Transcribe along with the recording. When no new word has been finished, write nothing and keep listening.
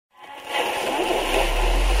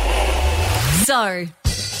So,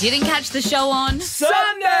 didn't catch the show on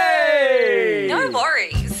Sunday! No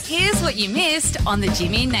worries. Here's what you missed on the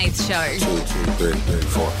Jimmy and Nath Show. 1, 2, 3,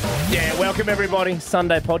 4. Yeah, welcome everybody.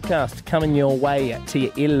 Sunday podcast coming your way to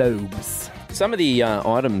your earlobes. Some of the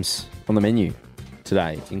items on the menu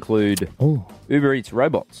today include Uber Eats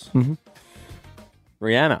robots,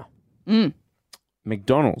 Rihanna,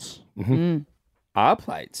 McDonald's, R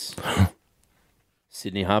plates,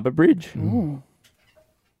 Sydney Harbour Bridge,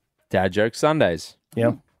 Dad Joke Sundays.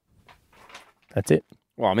 Yeah. That's it.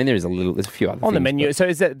 Well, I mean, there's a few other On the things, menu. but-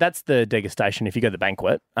 So that's the degustation if you go to the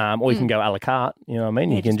banquet. Or you can go a la carte, you know what I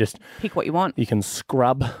mean? You can just pick what you want. you can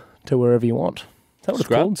scrub to wherever you want. Is that what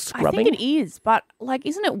Scrub? it's called? I Scrubbing? think it is, but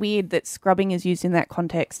isn't it weird that scrubbing is used in that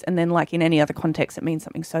context, and then in any other context, it means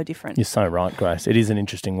something so different? You're so right, Grace. It is an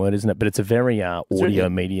interesting word, isn't it? But it's a very audio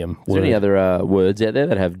medium Is there word. any other words out there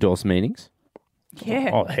that have DOS meanings? Yeah.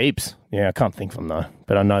 Oh, heaps. Yeah, I can't think of them though,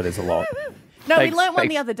 but I know there's a lot. No, Thanks, we learnt one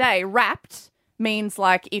thanks. the other day. Wrapped means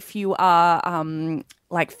if you are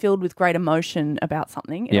filled with great emotion about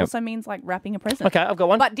something. It Yep. also means wrapping a present. Okay, I've got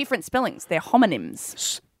one. But different spellings. They're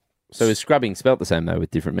homonyms. So is scrubbing spelt the same, though,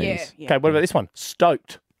 with different meanings? Yeah. Okay, what about this one?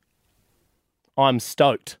 Stoked. I'm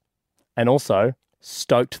stoked. And also,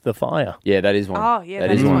 stoked the fire. Yeah, that is one. Oh, yeah, that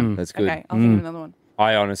that is is one. one. That's good. Okay, I'll think of another one.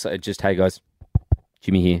 I honestly, hey guys,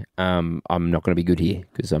 Jimmy here. I'm not going to be good here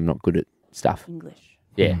because I'm not good at stuff. English.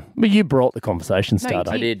 Yeah. But you brought the conversation No, you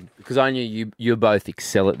starter. I did because I knew you both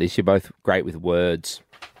excel at this. You're both great with words.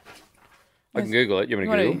 I can Google it. You want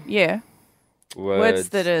me to Google? Yeah. Words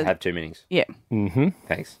that are- have two meanings. Yeah.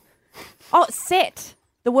 Thanks. Oh, set.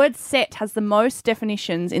 The word set has the most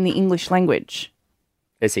definitions in the English language.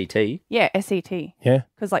 SET. Yeah, SET. Yeah.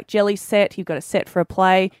 Because jelly set, you've got a set for a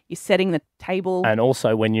play. You're setting the table. And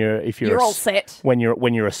also when you're You're all set. when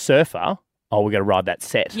you're a surfer, we got to ride that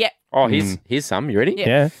set. Yeah. Oh, here's some. You ready? Yeah.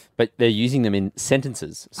 Yeah. But they're using them in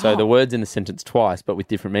sentences. So the word's in the sentence twice, but with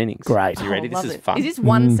different meanings. Great. You ready? Oh, This love is it. fun. Is this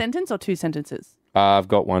one sentence or two sentences? I've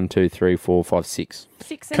got 1, 2, 3, 4, 5, 6.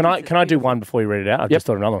 6 Can I sentences. do one before you read it out? I've just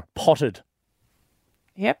thought of another one. Potted.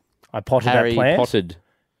 Yep. I potted Harry that plant. potted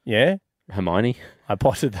Yeah. Hermione. I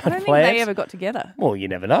potted that I don't think plant. they ever got together. Well, you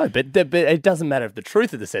never know, but it doesn't matter of the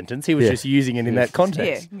truth of the sentence. He was just using it in that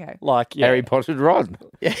context. Yeah, okay. Like Harry potted Ron.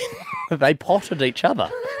 they potted each other,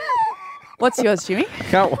 What's yours, Jimmy?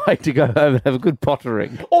 Can't wait to go home and have a good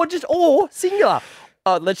pottering. or singular.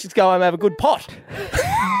 Let's just go home and have a good pot.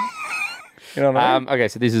 You know what I mean? Okay,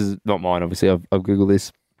 so this is not mine, obviously. I've Googled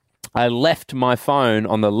this. I left my phone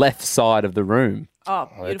on the left side of the room. Oh,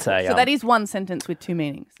 Let's beautiful. say, So that is one sentence with two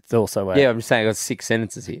meanings. It's also Yeah, I'm just saying I've got 6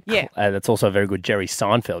 sentences here. Yeah. that's also a very good Jerry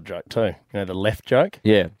Seinfeld joke too. You know the left joke.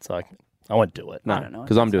 Yeah. It's like I won't do it. No, don't know.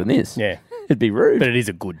 because I'm doing this. Yeah, It'd be rude. but it is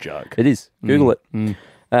a good joke. It is. Google it.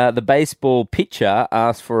 The baseball pitcher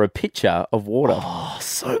asked for a pitcher of water. Oh,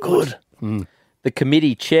 so good. The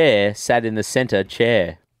committee chair sat in the centre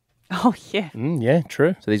chair. Oh, yeah. Yeah,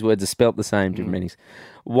 true. So these words are spelt the same, different meanings.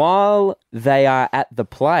 While they are at the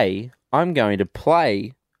play, I'm going to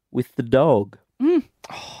play with the dog.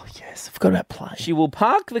 Yes, I forgot about play. She will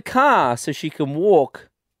park the car so she can walk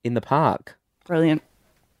in the park. Brilliant.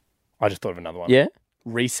 I just thought of another one. Yeah?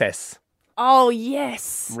 Recess. Oh,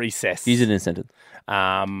 yes. Recess. Use it in a sentence.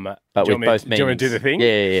 But But do you with want both me, do you want meanings. to do the thing?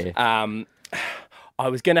 Yeah. I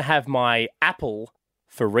was going to have my apple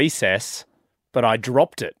for recess, but I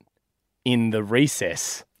dropped it in the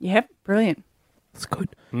recess. Yep. Brilliant. That's good.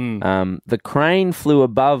 The crane flew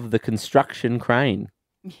above the construction crane.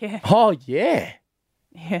 Yeah. Oh, yeah.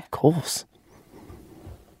 Yeah. Of course.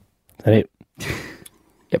 Is that it?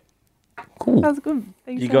 Yep. Cool. That was good.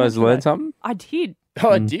 Thanks You so guys much for learn that. something? I did. Oh,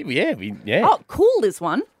 I did. Yeah. Yeah. Oh, cool is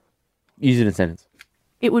one. Use it in a sentence.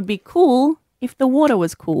 It would be cool if the water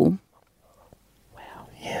was cool.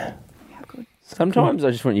 Yeah. How good. Sometimes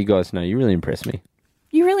I just want you guys to know you really impress me.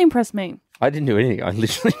 You really impressed me. I didn't do anything. I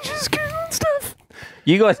literally just Googled stuff.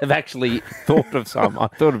 You guys have actually thought of some. I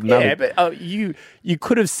thought of nothing. Yeah, but you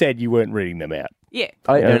could have said you weren't reading them out. Yeah.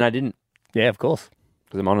 And I didn't Yeah, of course.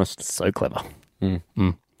 because I'm honest. So clever.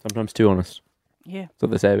 Sometimes too honest. Yeah. That's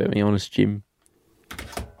what they say about me, honest Jim.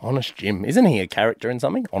 Honest Jim. Isn't he a character in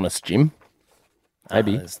something? Honest Jim?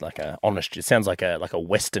 Maybe. It's like a honest. It sounds like a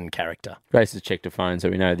Western character. Grace has checked her phone, so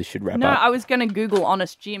we know this should wrap No, up. I was going to Google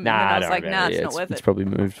Honest Jim, and then I was don't like, worry nah, about it's Yeah, not worth it's it. probably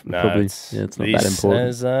moved. No, probably. it's It's not this that important.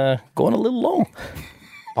 has gone a little long.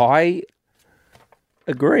 I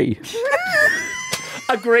agree.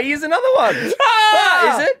 Agree is another one. Is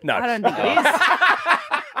it? No. I don't think it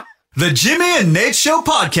is. The Jimmy and Nate Show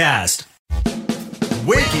Podcast.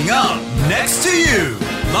 Waking up next to you.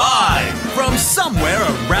 Live from somewhere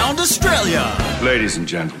around Australia. Ladies and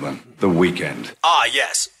gentlemen, the weekend. Ah,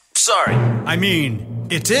 yes. Sorry, I mean,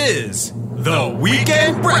 it is the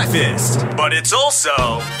Weekend Breakfast. But it's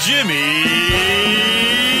also Jimmy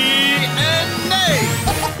and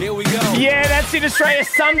Nate. Here we go. Yeah, that's it, Australia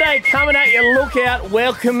Sunday coming at you. Look out.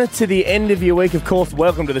 Welcome to the end of your week. Of course,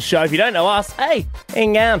 welcome to the show. If you don't know us, hey,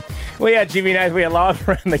 hang on. We are Jimmy and Nate. We are live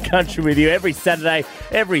around the country with you every Saturday,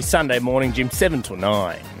 every Sunday morning, Jim, 7 till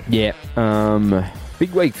 9. Yeah.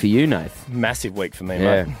 Big week for you, Nath. Massive week for me,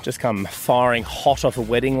 Yeah. mate. Just come firing hot off a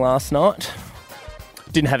wedding last night.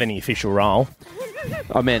 Didn't have any official roll.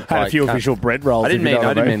 I meant Had a few official bread rolls. I didn't if you know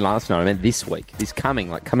what mean last night. I meant this week. This coming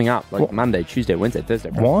up, like Monday, Tuesday, Wednesday, Thursday.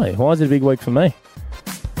 Friday. Why? Why is it a big week for me?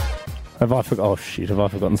 Have I forgotten? Oh shit! Have I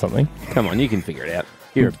forgotten something? Come on, you can figure it out.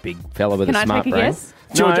 You're a big fella with Can a I smart take a brain. guess?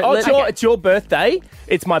 George, No, it's your birthday.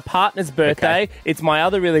 It's my partner's birthday. Okay. It's my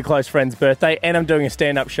other really close friend's birthday, and I'm doing a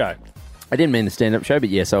stand-up show. I didn't mean the stand-up show, but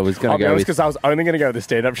yes, I was going I'll to be go honest, with because I was only going to go with the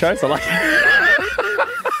stand-up show. So like,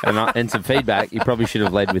 and some feedback. You probably should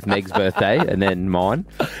have led with Meg's birthday and then mine.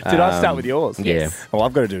 did I start with yours? Yeah. Well,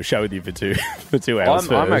 I've got to do a show with you for 2 hours.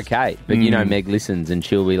 I'm first. okay, but you know Meg listens and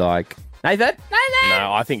she'll be like, Nathan.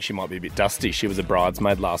 No, I think she might be a bit dusty. She was a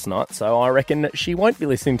bridesmaid last night, so I reckon that she won't be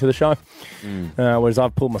listening to the show. Whereas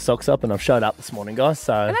I've pulled my socks up and I've showed up this morning, guys.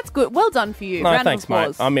 So And that's good. Well done for you. no, Round thanks, of mate.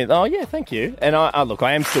 applause. I mean, oh yeah, thank you. And I look,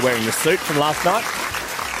 I am still wearing the suit from last night.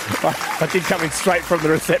 I did come in straight from the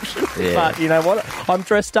reception, Yeah. but you know what? I'm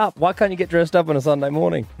dressed up. Why can't you get dressed up on a Sunday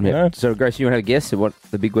morning? You Yeah. know? So, Grace, you want to have a guess at what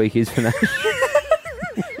the big week is for Nate?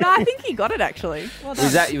 No, I think he got it actually. Well done.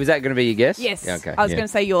 was that going to be your guess? Yes. Yeah, okay. I was yeah. going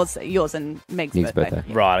to say yours and Meg's Meg's birthday.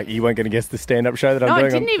 birthday. Right, you weren't going to guess the stand-up show that No, I'm I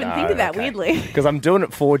doing? didn't even think of that, weirdly. Because I'm doing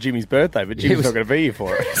it for Jimmy's birthday, but Jimmy's was- not going to be here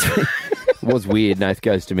for it. It was weird. Nath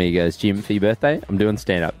goes to me, he goes, Jim, for your birthday, I'm doing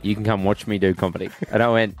stand-up. You can come watch me do comedy. And I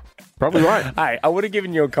went, probably won't. Hey, I would have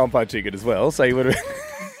given you a compo ticket as well, so you would have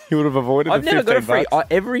you would have avoided I've the never got a free. $15.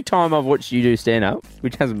 Every time I've watched you do stand-up,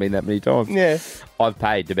 which hasn't been that many times, Yeah. I've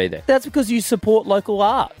paid to be there. That's because you support local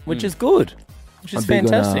art, which is good. Which is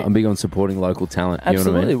fantastic. I'm big on supporting local talent. You know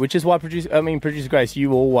Absolutely, what I mean? which is why Producer Grace,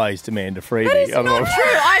 you always demand a freebie. That is not true.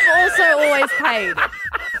 I've also always paid.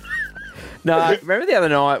 No, remember the other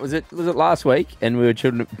night? Was it last week? And we were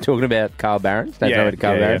talking about Carl Barron. Carl Yeah,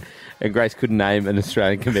 Barron. And Grace couldn't name an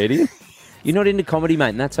Australian comedian. You're not into comedy, mate,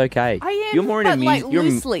 and that's okay. I am, You're more into but music. like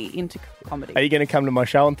loosely into comedy. Are you going to come to my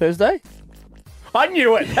show on Thursday? I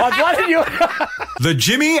knew it. I bloody knew it. The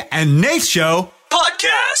Jimmy and Nate Show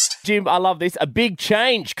podcast. Jim, I love this. A big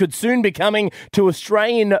change could soon be coming to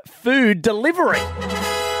Australian food delivery.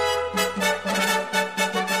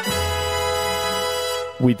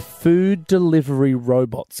 With food delivery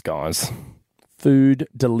robots, guys. Food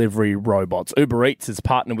delivery robots. Uber Eats has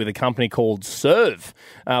partnered with a company called Serve,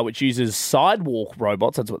 which uses sidewalk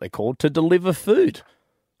robots, that's what they're called, to deliver food.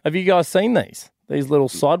 Have you guys seen these? These little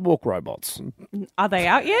sidewalk robots. Are they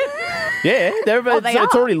out yet? Yeah, they it's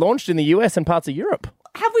are? already launched in the US and parts of Europe.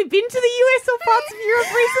 Have we been to the US or parts of Europe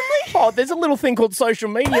recently? Oh, there's a little thing called social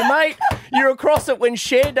media, mate. You're across it when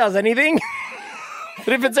Cher does anything.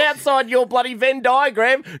 But if it's outside your bloody Venn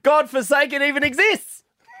diagram, God forsake it even exists.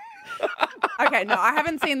 Okay, no, I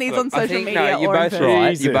haven't seen these on I social think, media. no, you're or in both person. right.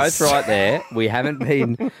 Jesus. You're both right there. We haven't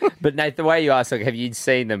been. But Nate, the way you asked, like, have you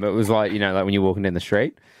seen them? It was like, like when you're walking down the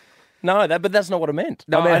street. No, but that's not what I meant.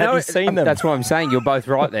 No, I mean, I know have you it- seen them? That's what I'm saying. You're both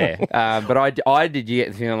right there. But I did. You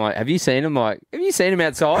get the feeling like, have you seen them? Like, have you seen them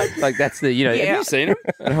outside? Like, that's the have Yeah. you seen them?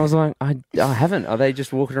 And I was like, I haven't. Are they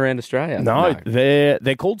just walking around Australia? No, they're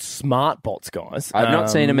called smart bots, guys. I've not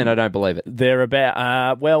seen them, and I don't believe it. They're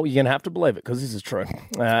about, well, you're going to have to believe it because this is true.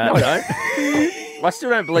 No, I don't. I still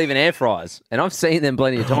don't believe in air fryers, and I've seen them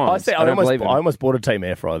plenty of times. I don't believe in I them. almost bought a Team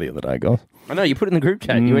Air Fryer the other day, guys. I know you put it in the group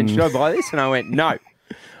chat. You went, should I buy this? And I went, no.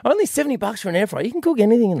 Only $70 for an air fryer. You can cook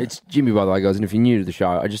anything in it. It's Jimmy, by the way, guys. And if you're new to the show,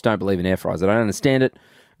 I just don't believe in air fryers. I don't understand it.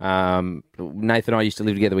 Nathan and I used to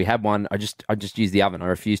live together. We had one. I just use the oven. I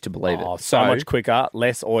refuse to believe Oh, it. so much quicker,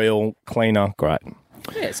 less oil, cleaner. Great.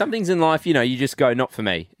 Yeah, some things in life, you just go, not for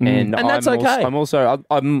me. And that's I'm okay.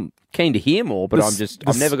 I'm keen to hear more, but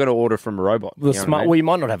I'm never going to order from a robot. The You know what I smart. mean? Well, you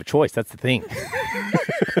might not have a choice. That's the thing.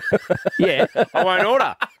 Yeah, I won't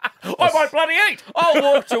order. I won't bloody eat. I'll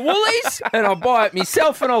walk to Woolies and I'll buy it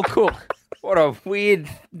myself and I'll cook. What a weird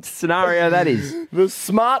scenario that is. The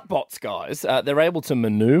smart bots, guys, they're able to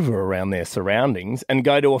maneuver around their surroundings and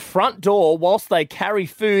go to a front door whilst they carry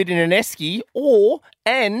food in an esky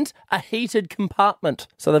and a heated compartment.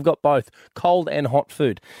 So they've got both cold and hot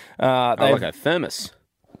food. Like a thermos.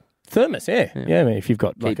 Thermos, yeah. I mean, if you've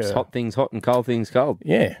got like Keeps a... hot things hot and cold things cold.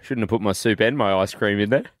 Yeah. Shouldn't have put my soup and my ice cream in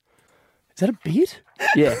there. Is that a bit?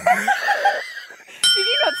 Yeah. Did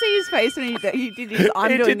you not see see his face when he did his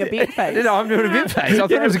I'm doing a bit face. No, I'm doing a bit face. I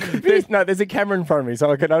thought it was a good bit. There's a camera in front of me,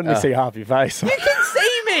 so I can only see half your face. You can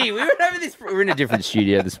see me. We're in a different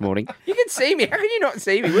studio this morning. You can see me. How can you not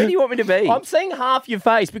see me? Where do you want me to be? I'm seeing half your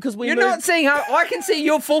face because You're not seeing half. I can see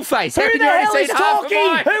your full face. How Who can the you only hell see is half of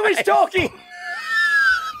mine? talking? Who is talking?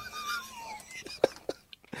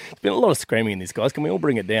 Been a lot of screaming in this, guys. Can we all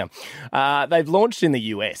bring it down? They've launched in the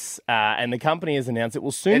US, and the company has announced it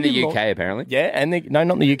will soon In the be UK, apparently. Yeah, and no,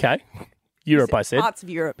 not the UK. Europe, I said. Parts of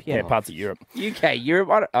Europe, yeah. Yeah, parts of Europe. UK,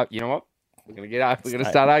 Europe. You know what? We're going to get up. We're going to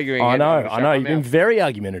start arguing. I again. know. I'm gonna shut You've my been mouth. very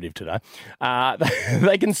argumentative today.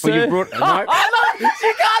 They can Well, serve. you brought. No.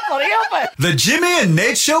 You can't bloody help it. The Jimmy and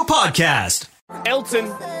Nate Show podcast.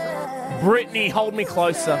 Elton, Brittany, hold me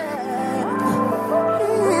closer.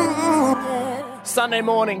 Sunday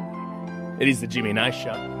morning. It is the Jimmy and Nate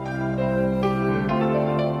Show.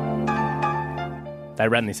 They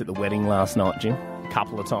ran this at the wedding last night, Jim. A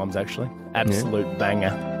couple of times, actually. Absolute banger.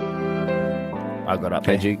 I got up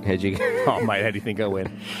there. How'd you go? Oh, mate, how do you think I went?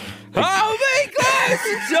 Hold me close.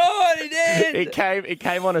 It's on again. It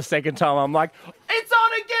came on a second time. I'm like, it's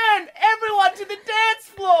on again! Everyone to the dance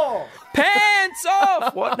floor! Pants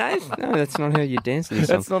off. What, Nate? No, that's not how you dance to this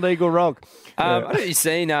song. That's not Eagle Rock. I don't know if you've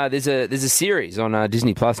seen, there's a series on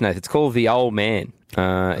Disney Plus, Nath. It's called The Old Man.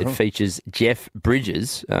 It features Jeff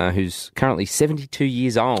Bridges, who's currently 72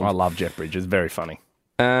 years old. I love Jeff Bridges. Very funny.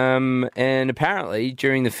 And apparently,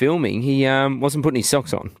 during the filming, he wasn't putting his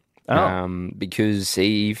socks on. Because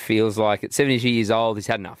he feels like at 72 years old, he's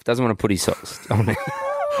had enough. Doesn't want to put his socks on.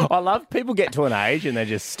 I love people get to an age and they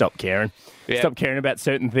just stop caring. Yeah. Stop caring about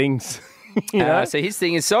certain things. You know? So his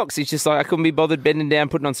thing is socks. He's just like, I couldn't be bothered bending down,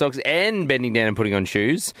 putting on socks, and bending down and putting on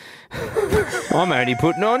shoes. I'm only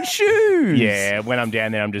putting on shoes. Yeah, when I'm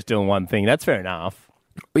down there, I'm just doing one thing. That's fair enough.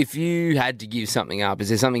 If you had to give something up, is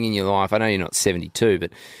there something in your life? I know you're not 72,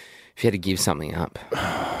 but if you had to give something up,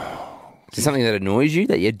 is there something that annoys you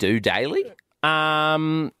that you do daily?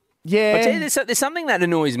 Yeah. I'll tell you, there's something that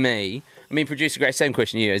annoys me. I mean, Producer Grace, same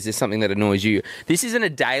question to you. Is there something that annoys you? This isn't a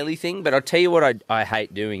daily thing, but I'll tell you what I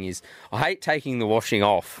hate doing is I hate taking the washing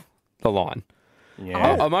off the line. Yeah.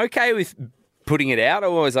 I'm okay with putting it out.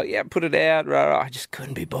 I'm always like, yeah, put it out. I just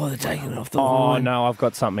couldn't be bothered taking it off the line. Oh, no, I've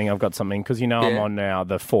got something. Because, I'm on now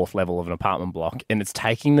the 4th level of an apartment block, and it's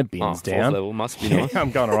taking the bins down. 4th level must be nice.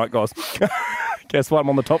 I'm going all right, guys. Guess what? I'm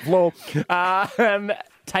on the top floor.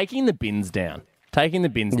 Taking the bins down. Taking the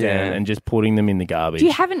bins down and just putting them in the garbage. Do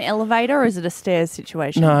you have an elevator or is it a stairs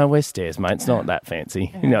situation? No, we're stairs, mate. It's not that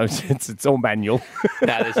fancy. It's all manual.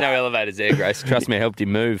 No, there's no elevators there, Grace. Trust me, I helped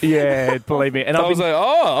him move. Yeah, believe me. And I was like,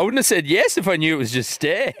 I wouldn't have said yes if I knew it was just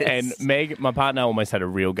stairs. And Meg, my partner, almost had a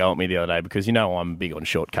real go at me the other day because I'm big on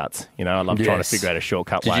shortcuts. I love trying to figure out a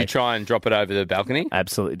shortcut way. Did you try and drop it over the balcony?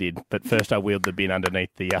 Absolutely did. But first I wheeled the bin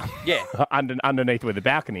underneath the underneath where the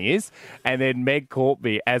balcony is, and then Meg caught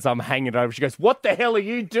me as I'm hanging it over. She goes, "What the hell are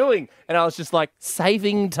you doing?" And I was just like,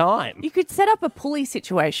 saving time. You could set up a pulley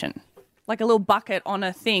situation, like a little bucket on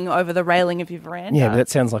a thing over the railing of your veranda. Yeah, but that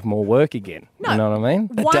sounds like more work again. No. You know what I mean?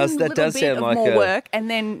 One does little bit sound of like more a- work and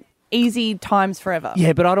then easy times forever.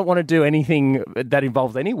 Yeah, but I don't want to do anything that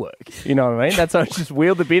involves any work. You know what I mean? That's why I just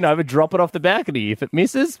wheel the bin over, drop it off the balcony. If it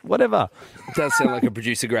misses, whatever. It does sound like a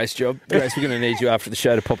Producer Grace job. Grace, we're going to need you after the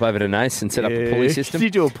show to pop over to Nace and set up a pulley system. Did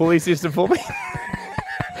you do a pulley system for me?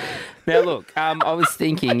 Now, look, I was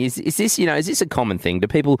thinking, is this a common thing? Do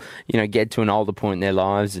people, get to an older point in their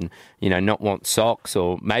lives and, not want socks,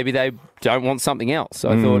 or maybe they don't want something else? So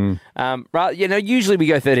I thought, usually we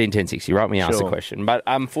go 13, 10, 60, right? We ask the question. But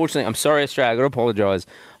unfortunately, I'm sorry, Australia, I've got to apologise.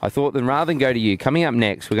 I thought that rather than go to you, coming up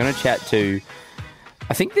next, we're going to chat to,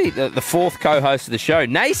 I think, the fourth co-host of the show,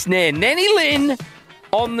 Nace Nan, Nanny Lynn,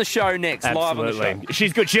 on the show next, live on the show.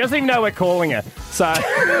 She's good. She doesn't even know we're calling her. So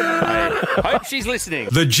Hope she's listening.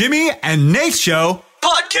 The Jimmy and Nate Show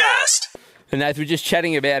podcast. And Nath, we're just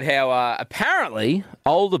chatting about how apparently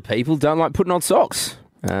older people don't like putting on socks.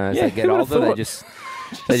 As they get who would've older, thought?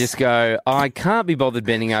 they just go, I can't be bothered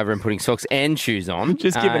bending over and putting socks and shoes on.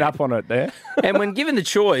 just giving up on it there. And when given the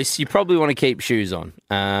choice, you probably want to keep shoes on,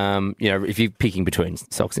 if you're picking between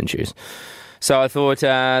socks and shoes. So I thought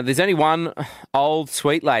there's only one old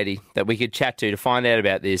sweet lady that we could chat to find out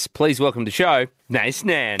about this. Please welcome to the show, Nace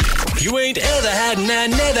Nan. You ain't ever had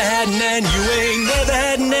nan, never had nan. You ain't never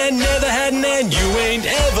had nan, never had nan. You ain't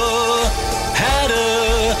ever had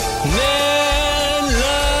a nan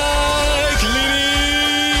like Linny.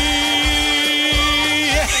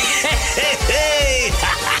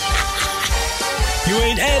 You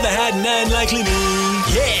ain't ever had nan like Linny.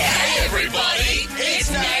 Yeah. Hey everybody,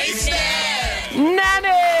 it's Nace Nan.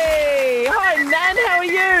 Nanny! Hi, Nan. How are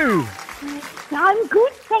you? I'm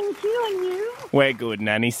good, thank you, and you? We're good,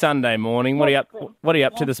 Nanny. Sunday morning. What are you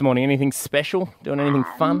up to this morning? Anything special? Doing anything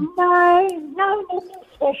fun? No, nothing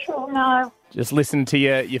special, no. Just listen to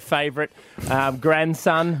your favourite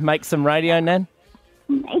grandson make some radio, Nan?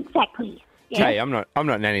 Exactly. Hey, I'm not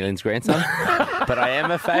Nanny Lynn's grandson, but I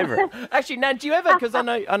am a favourite. Actually, Nan, do you ever? Because I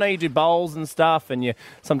know you do bowls and stuff, and you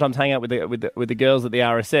sometimes hang out with the girls at the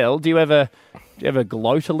RSL. Do you ever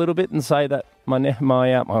gloat a little bit and say that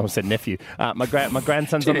I almost said nephew, my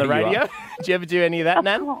grandson's on the radio? Do you ever do any of that,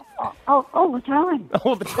 Nan? All the time.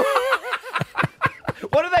 All the time.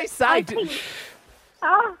 What do they say?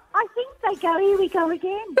 I think they go, here we go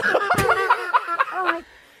again.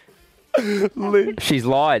 She's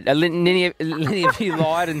lied. Linny, have you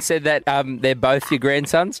lied and said that they're both your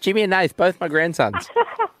grandsons? Jimmy and Nath, both my grandsons.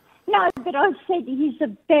 No, but I've said he's a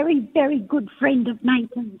very, very good friend of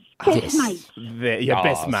Nathan's. Best mate. Your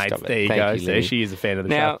best mate. There you go. So she is a fan of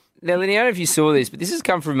the show. Now, Linny, I don't know if you saw this, but this has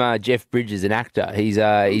come from Jeff Bridges, an actor. He's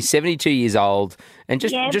 72 years old. And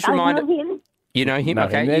just remind... I know him. You know him? No,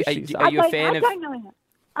 okay. Are you a fan of... I don't know him.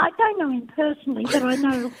 I don't know him personally, but I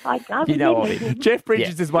know. You know of him. Jeff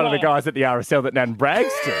Bridges is one of the guys at the RSL that Nan brags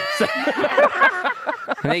to. So.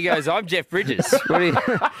 And he goes, I'm Jeff Bridges. What are you...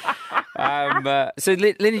 so,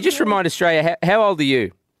 Lenny, just remind Australia, how old are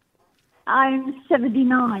you? I'm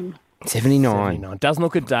 79. 79. Doesn't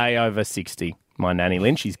look a day over 60, my Nanny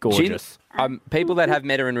Lynn. She's gorgeous. People that have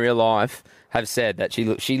met her in real life have said that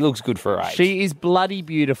she looks good for her age. She is bloody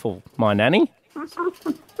beautiful, my Nanny.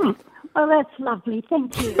 Oh, that's lovely.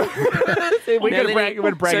 Thank you. We're going to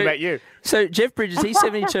brag about you. So Jeff Bridges, he's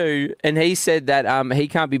 72, and he said that he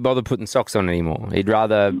can't be bothered putting socks on anymore. He'd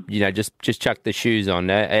rather, just chuck the shoes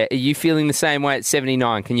on. Are you feeling the same way at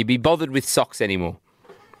 79? Can you be bothered with socks anymore?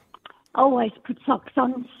 Always put socks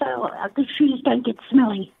on so the shoes don't get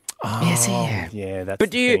smelly. Oh, yes, yeah. Yeah, that's.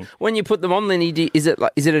 But when you put them on, Lenny, is it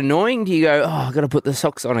annoying? Do you go, I've got to put the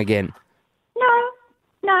socks on again? No.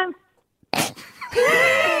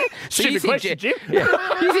 So Stupid question, Jim.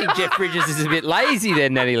 You think Jeff Bridges is a bit lazy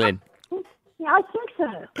then, Nanny Lynn? Yeah, I think so.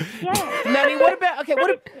 Yeah. Nanny, what about...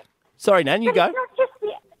 Sorry, Nan, you go.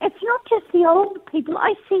 It's not just the old people.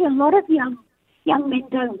 I see a lot of young men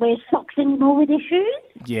don't wear socks anymore with their shoes.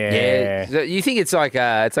 Yeah. So you think it's like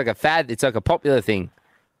a fad? It's like a popular thing?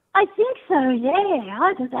 I think so. Yeah.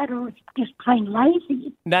 Either that or it's just plain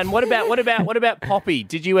lazy. Nan, what about Poppy?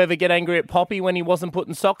 Did you ever get angry at Poppy when he wasn't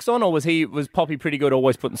putting socks on, or was Poppy pretty good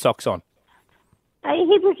always putting socks on? Poppy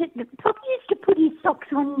used to put his socks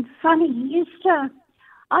on funny.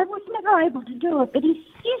 I was never able to do it, but he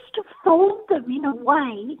used to fold them in a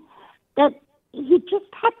way that he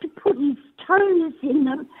just had to put his toes in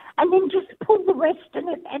them and then just pull the rest and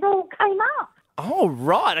it all came up. Oh,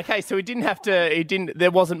 right. Okay, so there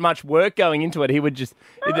wasn't much work going into it. He would just,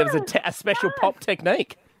 there was a special pop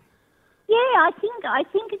technique. Yeah, I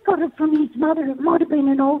think it got it from his mother. It might have been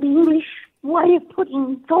an old English way of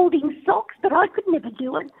folding socks, but I could never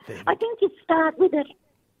do it. I think you start with them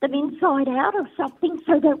inside out or something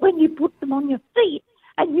so that when you put them on your feet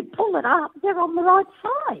and you pull it up, they're on the right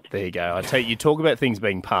side. There you go. I tell you talk about things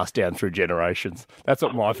being passed down through generations. That's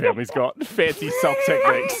what my family's got. Fancy sock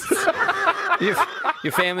techniques.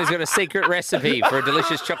 Your family's got a secret recipe for a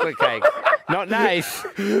delicious chocolate cake. Not Nath.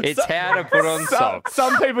 It's how to put on socks.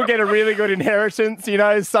 Some people get a really good inheritance,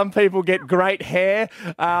 Some people get great hair.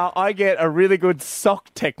 I get a really good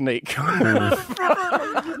sock technique. I'm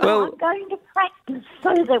going to practice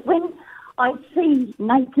so that when I see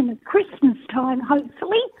Nathan at Christmas time,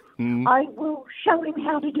 hopefully, I will show him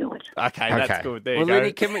how to do it. Okay, that's good. There you go.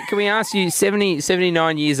 Lenny, can we ask you,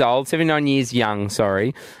 79 years old, 79 years young,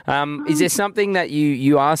 sorry. Is there something that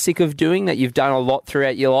you are sick of doing that you've done a lot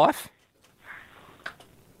throughout your life?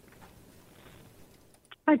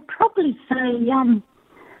 I'd probably say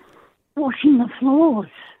washing the floors.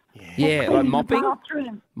 Yeah, like mopping?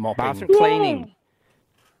 Bathroom cleaning.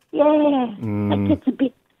 Yeah, it gets a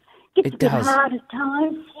bit hard at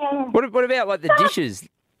times, yeah. What about like the dishes?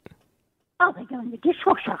 Oh, they go in the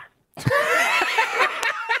dishwasher.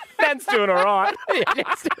 Dan's doing all right.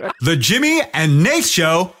 The Jimmy and Nath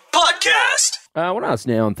Show podcast. I want to ask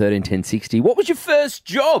now on 131060, what was your first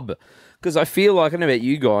job? Because I feel like, I don't know about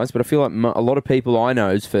you guys, but I feel like a lot of people I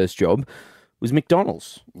know's first job was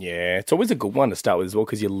McDonald's. Yeah, it's always a good one to start with as well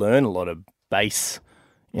because you learn a lot of base,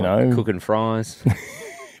 cooking fries.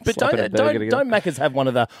 But don't Macca's have one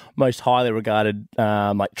of the most highly regarded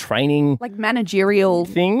training managerial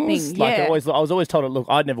things? Yeah. I was always told, look,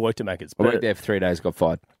 I'd never worked at Macca's. I worked there for 3 days, got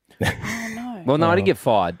fired. Oh, no. Well, no, I didn't get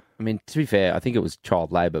fired. I mean, to be fair, I think it was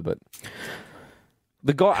child labour, but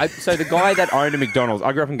the guy that owned a McDonald's,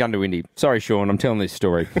 I grew up in Goondiwindi. Sorry, Sean, I'm telling this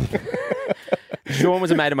story. Sean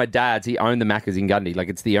was a mate of my dad's. He owned the Macca's in Gundy. Like,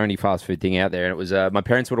 it's the only fast food thing out there. And it was my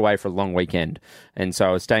parents were away for a long weekend, and so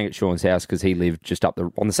I was staying at Sean's house because he lived just on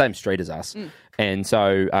the same street as us. And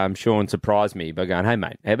so Sean surprised me by going, "Hey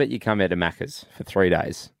mate, how about you come out to Macca's for 3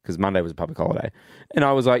 days?" Because Monday was a public holiday, and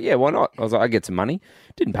I was like, "Yeah, why not?" I was like, "I get some money."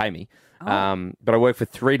 Didn't pay me. But I worked for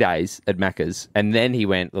 3 days at Macca's, and then he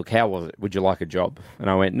went, "Look, how was it? Would you like a job?" And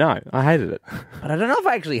I went, "No, I hated it." But I don't know if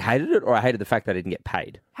I actually hated it or I hated the fact that I didn't get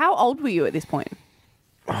paid. How old were you at this point?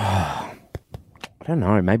 I don't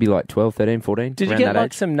know, maybe like 12, 13, 14. Did you around get that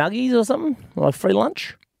like age. some nuggies or something? Like free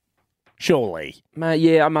lunch? Surely.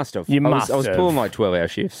 Yeah, I must have. You I must was have. pulling like 12-hour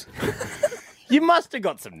shifts. You must have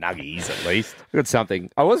got some nuggies at least. I got something.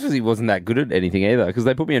 I wasn't that good at anything either because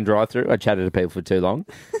they put me on drive-through. I chatted to people for too long.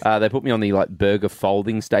 They put me on the burger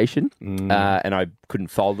folding station, and I couldn't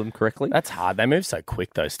fold them correctly. That's hard. They move so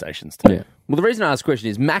quick, those stations too. Yeah. Well, the reason I asked the question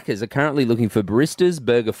is Macca's are currently looking for baristas,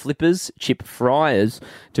 burger flippers, chip fryers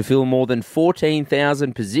to fill more than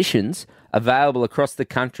 14,000 positions available across the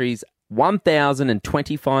country's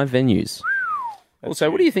 1,025 venues.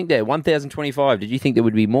 Also, what do you think there? 1,025. Did you think there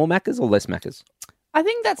would be more Macca's or less Macca's? I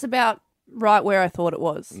think that's about right where I thought it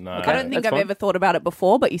was. No. I don't think That's I've fine. ever thought about it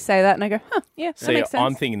before, but you say that and I go, yeah, that See, makes sense.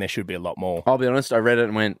 I'm thinking there should be a lot more. I'll be honest, I read it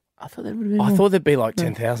and went, I thought there would have been more. I thought there'd be like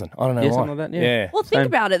 10,000. I don't know Yeah, why. something like that, yeah. Well, think Same.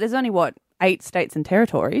 about it. There's only, 8 states and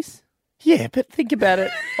territories? Yeah, but think about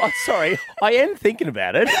it. Oh, sorry, I am thinking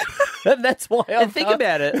about it. That's why I'm And think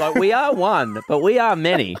about it, like we are one, but we are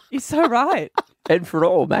many. You're so right. And for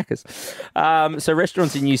all, Macca's. So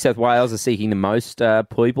restaurants in New South Wales are seeking the most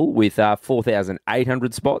people with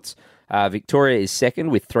 4,800 spots. Victoria is second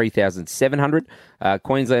with 3,700.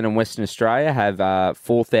 Queensland and Western Australia have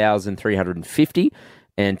 4,350.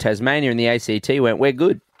 And Tasmania and the ACT went, we're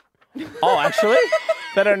good. Oh, actually,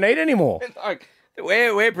 they don't need any more. Like,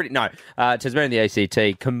 we're pretty... No, Tasmania and the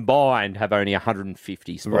ACT combined have only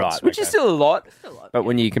 150 spots, Right, which is okay. still a lot. But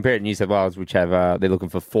when you compare it to New South Wales, which have they're looking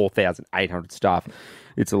for 4,800 staff,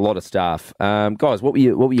 it's a lot of staff. Guys, what were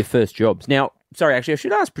your first jobs? Now, sorry, actually, I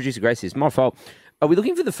should ask producer Grace this. My fault. Are we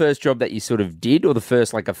looking for the first job that you sort of did or the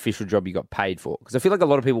first official job you got paid for? Because I feel like a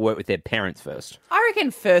lot of people work with their parents first. I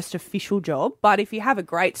reckon first official job, but if you have a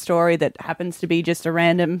great story that happens to be just a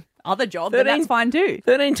random other job, then that's fine too.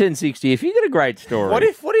 13, 10, 60. If you get a great story. What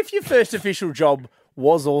if your first official job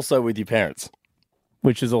was also with your parents?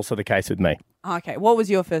 Which is also the case with me. Okay, what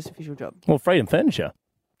was your first official job? Well, Freedom Furniture.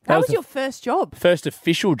 That was the your first job. first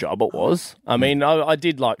official job it was. I mean, I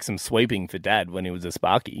did like some sweeping for Dad when he was a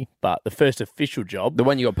Sparky, but the first official job... The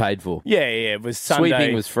one you got paid for? Yeah, it was Sunday.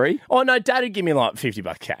 Sweeping was free? Oh, no, Dad would give me like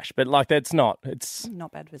 $50 cash, but it's not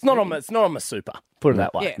Not bad for it's not on my super, put it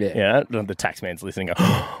that way. Yeah. Yeah, the tax man's listening and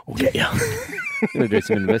go, we'll get you. Going to do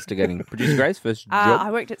some investigating. Producer Grace, first job? I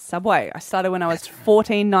worked at Subway. I started when I was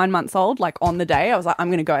 14, 9 months old. On the day, I was like, I'm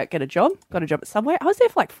going to go out get a job. Got a job at Subway. I was there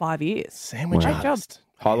for 5 years. Sandwich Great job. artist.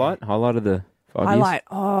 Highlight of the 5 years?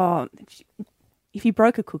 Highlight. If you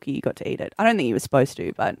broke a cookie, you got to eat it. I don't think you were supposed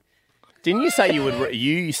to, but Didn't you say you would?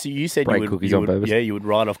 You said Break you would. cookies you on would purpose. Yeah, you would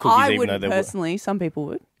write off cookies I even though wouldn't they were. personally. Some people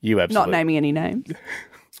would. You absolutely. Not naming any names.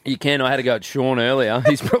 You can. I had to go at Sean earlier.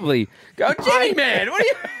 He's probably going, Jimmy, man, what are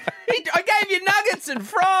you... I gave you nuggets and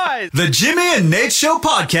fries. The Jimmy and Nate Show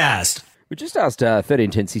podcast. We just asked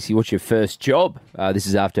 131060, what's your first job? This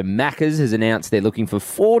is after Macca's has announced they're looking for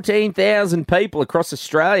 14,000 people across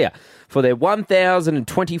Australia for their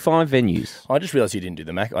 1,025 venues. I just realised you didn't do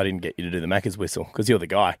the Mac. I didn't get you to do the Macca's whistle because you're the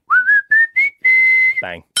guy.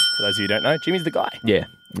 Bang. For those of you who don't know, Jimmy's the guy. Yeah.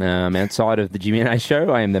 Outside of the Jimmy and A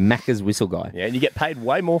show, I am the Macca's whistle guy. Yeah, and you get paid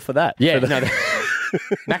way more for that. Yeah, For the- no,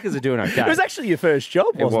 Macca's are doing okay. It was actually your first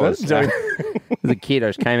job, It wasn't was. it? So- As a kid, I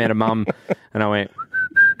just came out of mum and I went...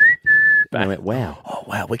 And I went, wow. oh,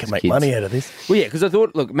 wow, we can make kids. money out of this. Well, yeah, because I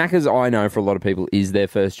thought, look, Macca's, I know for a lot of people, is their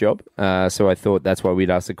first job. So I thought that's why we'd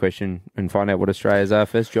ask the question and find out what Australia's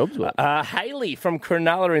first jobs were. Hayley from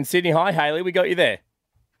Cronulla in Sydney. Hi, Hayley. We got you there.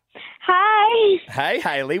 Hi, Hey,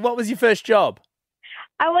 Hayley. What was your first job?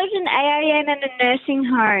 I was an AIN at a nursing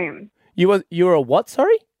home. You were a what,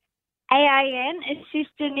 sorry? AIN,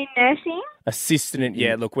 assistant in nursing. Assistant.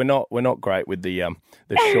 Yeah, look, we're not great with the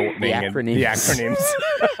shortening The and acronyms. the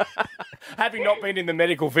acronyms. Having not been in the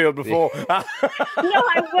medical field before. No,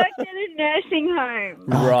 I worked at a nursing home.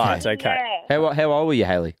 Right, okay. Yeah. How old were you,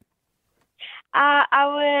 Hayley?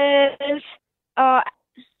 I was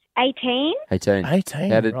 18. 18.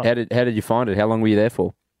 18. How did you find it? How long were you there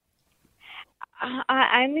for?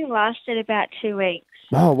 I only lasted about 2 weeks.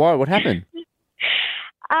 Oh, why? What happened?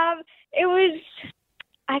 It was,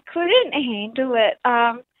 I couldn't handle it.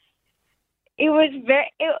 It was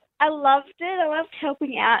I loved it. I loved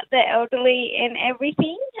helping out the elderly and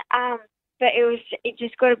everything. but it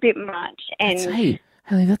just got a bit much. And Hey,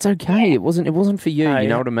 Haley, that's okay. It wasn't for you. Hey. You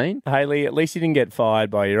know what I mean? Haley, at least you didn't get fired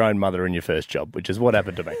by your own mother in your first job, which is what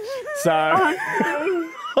happened to me. So,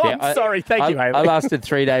 I'm sorry. Thank you, Haley. I lasted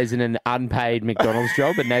 3 days in an unpaid McDonald's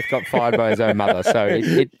job, and Nath got fired by his own mother. So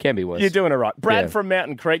it can be worse. You're doing all right. Brad Yeah. from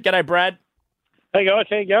Mountain Creek. G'day, Brad. Hey guys,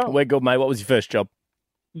 how you going? We're good, mate. What was your first job?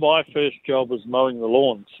 My first job was mowing the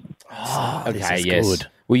lawns. Okay, This is yes.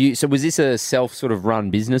 good. So was this a self sort of run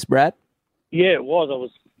business, Brad? Yeah, it was. I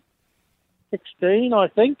was 16, I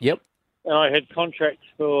think. Yep. And I had contracts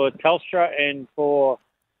for Telstra and for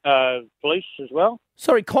police as well.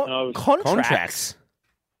 Sorry, No, contracts.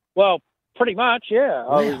 Well, pretty much, yeah.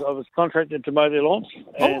 I was contracted to mow their lawns.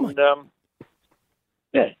 And,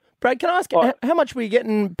 yeah. Brad, can I ask, What? how much were you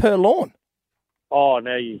getting per lawn? Oh,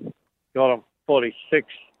 now you got I'm 46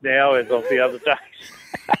 now as of the other day.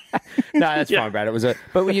 No, that's fine, Brad. It was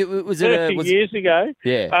was it 30 years ago.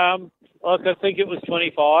 Yeah. Like I think it was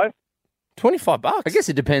 25. $25. I guess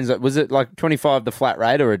it depends. Was it like 25 the flat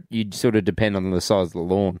rate, or you'd sort of depend on the size of the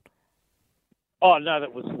lawn? Oh, no,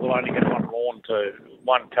 that was, we'll only get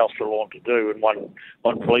one Telstra lawn to do and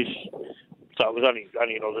one police. So it was only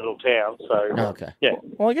in a little town. So, Okay. yeah.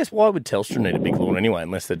 Well, I guess why would Telstra need a big lawn anyway,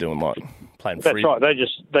 unless they're doing like playing That's free? right. They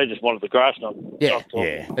just wanted the grass, not Yeah.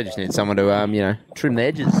 Yeah. They just need someone to, trim the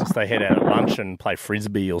edges. So they head out at lunch and play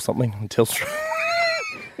frisbee or something. And Telstra.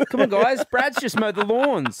 Come on, guys. Brad's just mowed the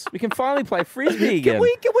lawns. We can finally play frisbee again.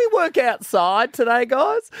 Can we work outside today,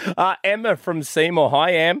 guys? Emma from Seymour.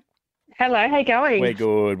 Hi, Em. Hello, how you going? We're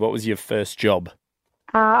good. What was your first job?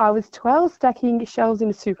 I was 12 stacking shelves in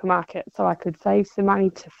a supermarket so I could save some money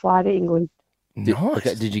to fly to England.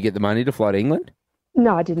 Did you get the money to fly to England?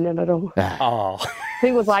 No, I didn't at all. Oh, I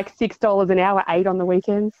think it was like $6 an hour, 8 on the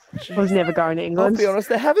weekends. I was never going to I'll England. be honest,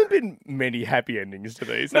 there haven't been many happy endings to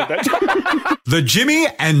these. have there? The Jimmy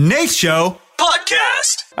and Nate Show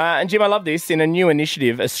podcast. And Jim, I love this. In a new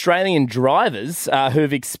initiative, Australian drivers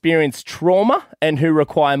who've experienced trauma and who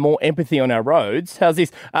require more empathy on our roads, how's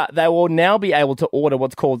this? They will now be able to order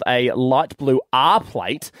what's called a light blue R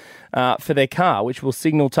plate for their car, which will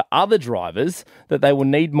signal to other drivers that they will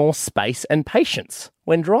need more space and patience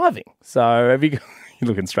when driving. So have you... You're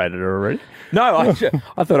looking straight at her already? No,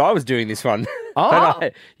 I thought I was doing this one. Oh.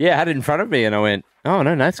 I had it in front of me and I went, oh,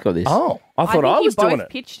 no, Nate's got this. Oh, I thought I think was you doing both it.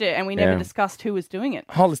 pitched it and we never Yeah. discussed who was doing it.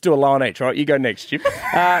 Oh, let's do a line each. All right, you go next, Jim.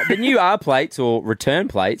 The new R plates or return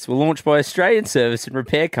plates were launched by Australian service and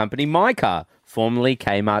repair company MyCar, formerly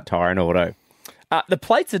Kmart Tyre and Auto. The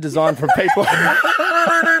plates are designed for people.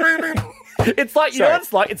 It's like, you know what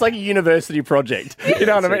it's like? It's like a university project. You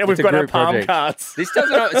know what I mean? And we've It's a got our group palm project. cards. This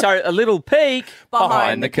doesn't. Sorry, a little peek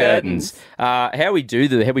Behind the the curtains. How we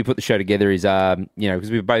put the show together is,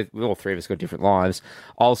 because all three of us got different lives.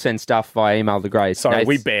 I'll send stuff via email to Grace. Sorry, Nate's-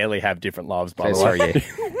 we barely have different lives, by the Sorry, way.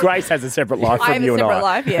 yeah. Grace has a separate life I from have a you and separate I.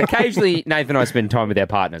 life, yeah. Occasionally, Nathan and I spend time with our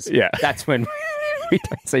partners. Yeah. That's when we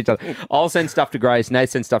don't see each other. I'll send stuff to Grace. Nate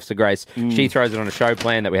sends stuff to Grace. She throws it on a show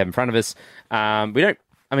plan that we have in front of us.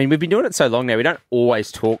 We've been doing it so long now, we don't always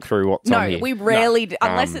talk through what's on No, here. we rarely, do,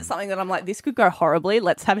 unless it's something that I'm like, this could go horribly.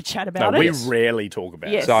 Let's have a chat about No, we it. rarely talk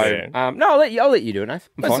about Yes. it. So, Yeah. no, I'll let you do it, Nathan.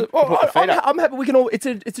 I'm fine. Well, Put the feet up. I'm happy we can all. It's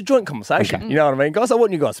a joint conversation. Okay. You know what I mean, guys? I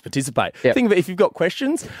want you guys to participate. Yep. Think of it. If you've got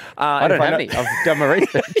questions, I don't have any. I've done my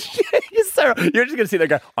research. You're just going to sit there and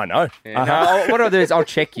go, I know. No, what I'll do is I'll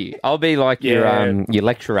check you. I'll be like your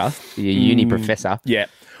lecturer, your uni professor. Yeah.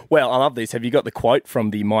 Well, I love this. Have you got the quote from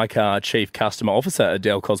the MyCar Chief Customer Officer,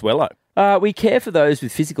 Adele Coswello? We care for those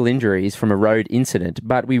with physical injuries from a road incident,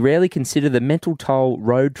 but we rarely consider the mental toll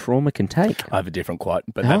road trauma can take. I have a different quote,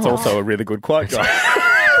 but that's also a really good quote, guys.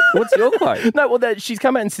 What's your quote? No, well, she's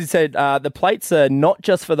come out and said the plates are not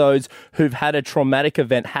just for those who've had a traumatic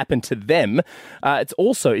event happen to them. It's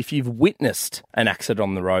also if you've witnessed an accident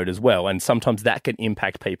on the road as well, and sometimes that can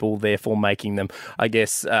impact people, therefore making them, I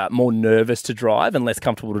guess, more nervous to drive and less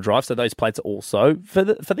comfortable to drive. So those plates are also for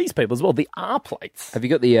these people as well. The R plates. Have you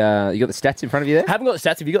got the stats in front of you there? Haven't got the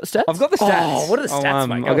stats. Have you got the stats? I've got the stats. Oh, what are the stats,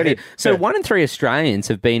 mate? Go I've got ahead. it. So Yeah. 1 in 3 Australians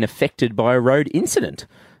have been affected by a road incident.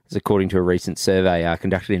 According to a recent survey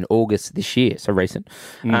conducted in August this year, so recent.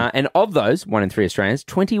 And of those 1 in 3 Australians,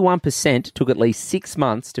 21% took at least 6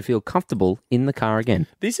 months to feel comfortable in the car again.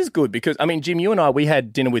 This is good because, I mean, Jim, you and I, we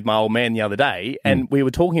had dinner with my old man the other day and we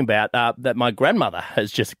were talking about that my grandmother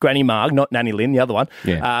has just, Granny Marg, not Nanny Lynn, the other one.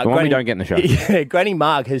 Yeah, the one we don't get in the show. Yeah, Granny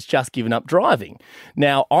Marg has just given up driving.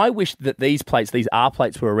 Now, I wish that these R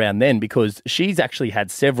plates were around then because she's actually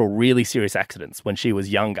had several really serious accidents when she was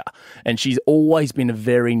younger and she's always been a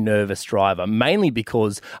very nervous driver, mainly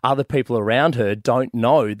because other people around her don't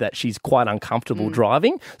know that she's quite uncomfortable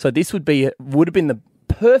driving. So this would have been the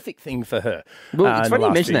perfect thing for her. Well, it's in the funny you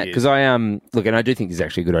last mention few that years. because I look, and I do think it's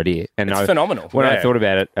actually a good idea. And It's phenomenal. When I Yeah. thought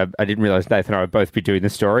about it, I didn't realise Nathan and I would both be doing the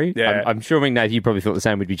story. Yeah. I'm sure, Nathan, you probably thought the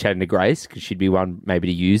same. We'd be chatting to Grace because she'd be one maybe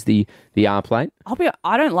to use the R plate.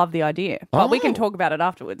 I don't love the idea, but we can talk about it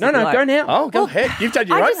afterwards. No, if you like. go now. Oh, go ahead. You've done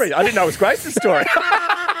your I own just- research. I didn't know it was Grace's story.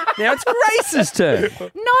 Now it's Grace's turn.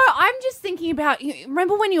 No, I'm just thinking about.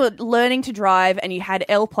 Remember when you were learning to drive and you had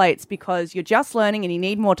L plates because you're just learning and you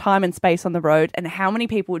need more time and space on the road, and how many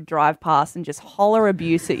people would drive past and just holler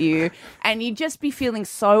abuse at you, and you'd just be feeling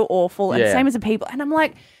so awful. And Yeah. same as the people. And I'm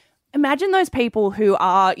like, imagine those people who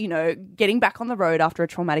are, getting back on the road after a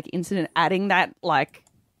traumatic incident, adding that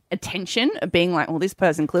attention of being like, well, this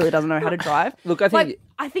person clearly doesn't know how to drive. Look, I think-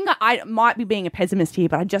 I think I might be being a pessimist here,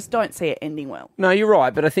 but I just don't see it ending well. No, you're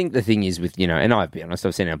right, but I think the thing is with, and I'll be honest,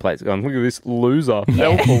 I've seen our plates going, look at this loser,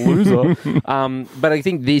 alpha loser. But I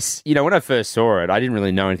think this, when I first saw it, I didn't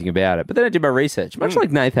really know anything about it. But then I did my research, much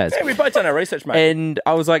like Nath has. Yeah, we've both done our research, mate. And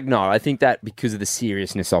I was like, no, I think that because of the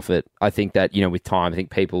seriousness of it, I think that, with time, I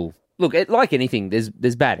think people... Look, like anything, there's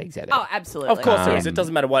bad eggs out there. Oh, absolutely. Of course there is. It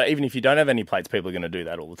doesn't matter what. Even if you don't have any plates, people are going to do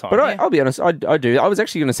that all the time. But I'll be honest, I do. I was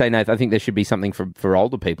actually going to say, Nath, I think there should be something for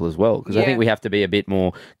older people as well, because I think we have to be a bit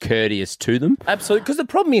more courteous to them. Absolutely, because the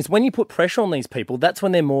problem is when you put pressure on these people, that's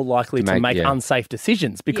when they're more likely to make unsafe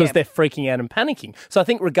decisions because they're freaking out and panicking. So I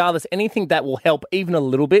think regardless, anything that will help even a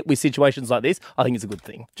little bit with situations like this, I think it's a good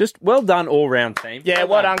thing. Just well done all round, team. Yeah,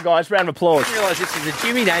 well done, guys. Round of applause. I didn't realise this is a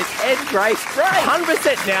Jimmy, Nath, and Grace break.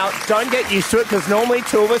 100% now. Don't get used to it because normally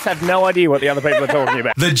two of us have no idea what the other people are talking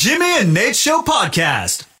about. The Jimmy and Nate Show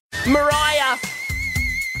podcast. Mariah.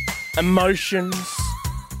 Emotions.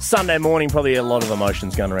 Sunday morning, probably a lot of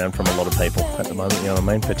emotions going around from a lot of people at the moment, you know what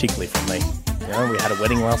I mean? Particularly from me. We had a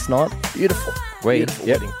wedding last night. Beautiful. Beautiful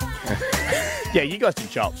wedding. Yeah, you guys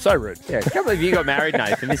didn't show up. So rude. Yeah, I can't believe you got married,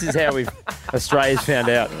 Nathan. This is how Australia's found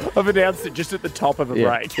out. I've announced it just at the top of a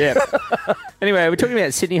break. Yeah. Anyway, we're talking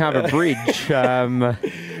about Sydney Harbour Bridge. Can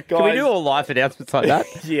we do all life announcements like that?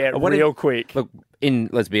 Yeah, real quick. Look,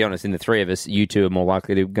 let's be honest, in the three of us, you two are more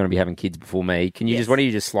likely to going to be having kids before me. Can you why don't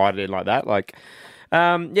you just slide it in like that?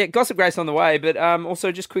 Gossip Grace on the way, but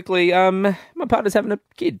also just quickly, my partner's having a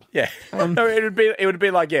kid. Yeah, no, it would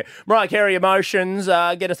be like Mariah Carey emotions.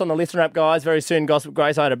 Get us on the listener app, guys. Very soon, Gossip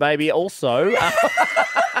Grace. I had a baby. Also,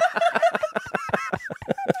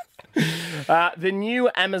 the new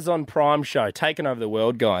Amazon Prime show taking over the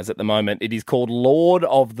world, guys. At the moment, it is called Lord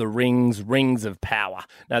of the Rings: Rings of Power.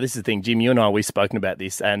 Now, this is the thing, Jim. You and I, we've spoken about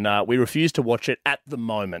this, and we refuse to watch it at the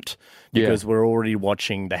moment because we're already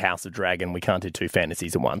watching The House of Dragon. We can't do two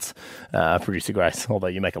fantasies at once. Producer Grace, although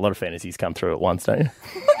you make a lot of fantasies come through at once, don't you?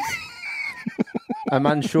 I'm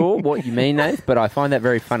unsure what you mean, Nath, but I find that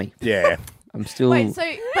very funny. Yeah. I'm still... Wait,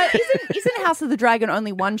 but isn't House of the Dragon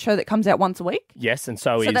only one show that comes out once a week? Yes, and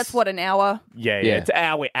so that's what, an hour? Yeah. It's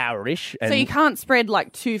hour-ish. So you can't spread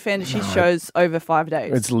like two fantasy shows over 5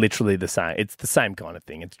 days? It's literally the same. It's the same kind of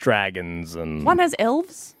thing. It's dragons and... One has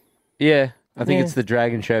elves? Yeah. I think it's the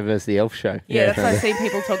Dragon Show versus the Elf Show. Yeah, that's what I see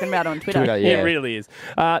people talking about on Twitter. It really is.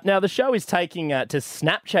 Now, the show is taking to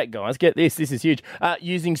Snapchat, guys. Get this. This is huge.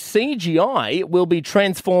 Using CGI, we'll be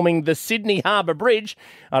transforming the Sydney Harbour Bridge,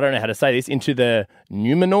 I don't know how to say this, into the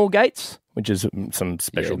Numenor Gates, which is some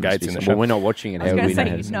special gates in the show. Well, we're not watching it. I was going to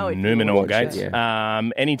say, you'd know it. Numenor Gates. Yeah.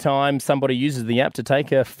 Anytime somebody uses the app to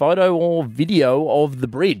take a photo or video of the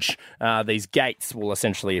bridge, these gates will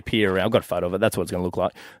essentially appear. I've got a photo of it. That's what it's going to look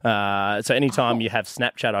like. So anytime you have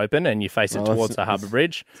Snapchat open and you face it towards the harbour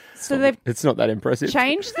bridge, So it's not that impressive.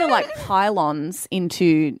 changed the pylons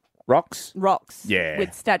into Rocks? Yeah.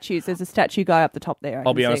 with statues. There's a statue guy up the top there.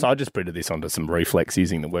 I'll be honest, I just printed this onto some reflex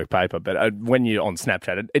using the work paper, but when you're on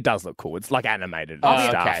Snapchat, it does look cool. It's like animated and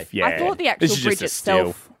stuff. okay. Yeah. I thought the This actual is bridge just a still.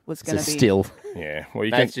 itself was going to be Still. Yeah. Well,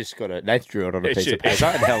 you Nate's just got it. Nate's drew it on a It's piece of just-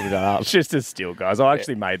 paper and held it up. It's just a still, guys. I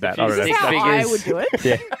actually made that. I don't This know. is how I figures. would do it.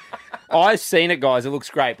 Yeah. I've seen it, guys. It looks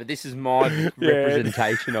great, but this is my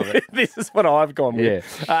representation of it. This is what I've gone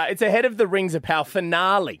with. Yeah. It's ahead of the Rings of Power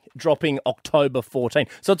finale, dropping October 14.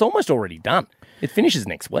 So it's almost already done. It finishes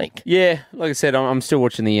next week. Yeah, like I said, I'm still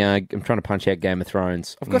watching I'm trying to punch out Game of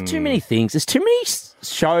Thrones. I've got too many things. There's too many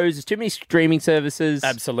shows. There's too many streaming services.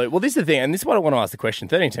 Absolutely. Well, this is the thing, and this is what I want to ask the question,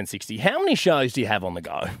 131060. How many shows do you have on the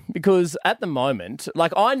go? Because at the moment,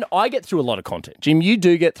 I get through a lot of content. Jim, you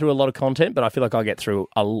do get through a lot of content, but I feel like I get through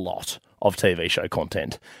a lot of TV show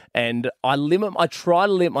content. And I try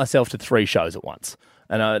to limit myself to 3 shows at once.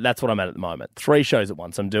 And that's what I'm at the moment. 3 shows at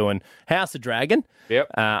once. I'm doing House of Dragon. Yep.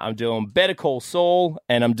 I'm doing Better Call Saul.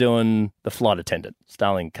 And I'm doing The Flight Attendant,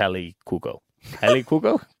 starring Kaley Cuoco. Kaley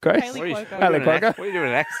Cuoco? Grace? Kaley Cuoco. Kaley Cuoco? What are you doing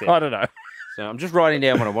an accent? I don't know. So I'm just writing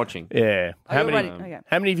down what I'm watching. Yeah. How many? Okay.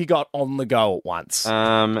 How many have you got on the go at once?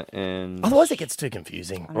 And Otherwise, it gets too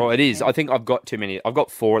confusing. well, it is. I think I've got too many. I've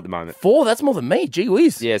got 4 at the moment. 4? That's more than me. Gee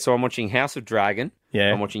whiz. Yeah, so I'm watching House of Dragon.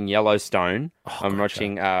 Yeah. I'm watching Yellowstone. I'm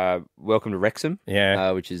watching Welcome to Wrexham.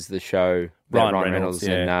 Yeah. Which is the show about Ryan Reynolds,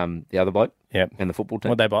 yeah. and the other bloke. Yeah. And the football team.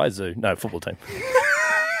 What'd they buy? A zoo? No, football team.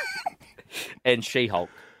 And She-Hulk.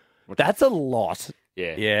 That's a lot.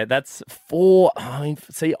 Yeah. Yeah, that's 4. I mean,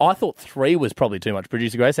 see, I thought 3 was probably too much.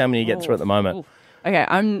 Producer Grace, how many are you getting through at the moment? Okay,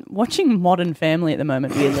 I'm watching Modern Family at the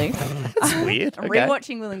moment, weirdly. That's weird. I'm Okay.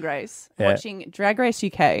 rewatching Will and Grace. I'm Yeah. watching Drag Race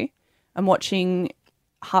UK. I'm watching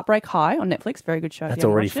Heartbreak High on Netflix. Very good show. if That's you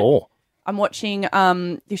haven't already watched it. 4. I'm watching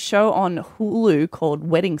this show on Hulu called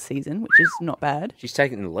Wedding Season, which is not bad. She's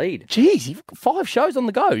taking the lead. Jeez, you've got 5 shows on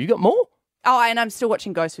the go. You got more? Oh, and I'm still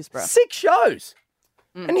watching Ghost Whisperer. 6 shows.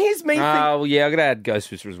 And here's me thinking, Well, yeah, I got to add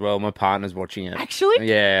Ghost Whisperer as well. My partner's watching it. Actually?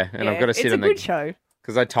 Yeah, and I've got to sit it's on a good show.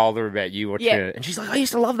 because I told her about you watching Yeah. it, and she's like, "I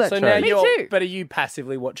used to love that so show." now Me you're, too. but are you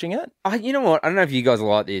passively watching it? You know what? I don't know if you guys are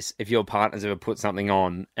like this. If your partner's ever put something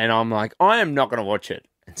on, and I'm like, I am not going to watch it,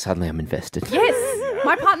 and suddenly I'm invested. Yes.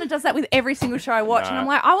 My partner does that with every single show I watch, and I'm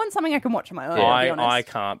like, I want something I can watch on my own, to be I honest.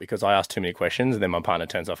 can't because I ask too many questions and then my partner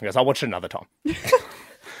turns off and goes, I'll watch it another time.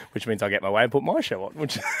 Which means I get my way and put my show on.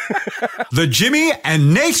 Which The Jimmy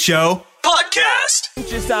and Nate Show podcast.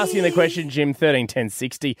 Just asking the question, Jim,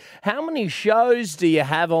 131060. How many shows do you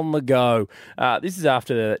have on the go? This is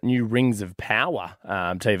after the new Rings of Power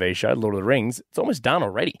TV show, Lord of the Rings. It's almost done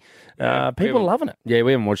already. People are loving it. Yeah,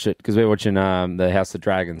 we haven't watched it because we're watching the House of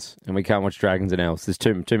Dragons, and we can't watch Dragons and Elves. There's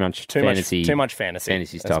too much fantasy, too much fantasy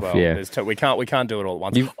as stuff. well. Yeah, we can't do it all at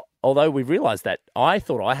once. Although we've realised that I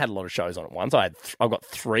thought I had a lot of shows on at once. I've got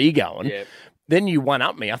 3 going. Yeah. Then you one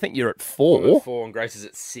up me. I think you're at 4. 4 and Grace is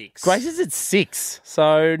at 6. Grace is at 6.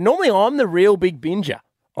 So normally I'm the real big binger.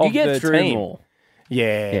 You Of get the through team. more.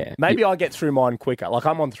 Yeah. Maybe I get through mine quicker. Like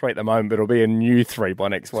I'm on 3 at the moment, but it'll be a new 3 by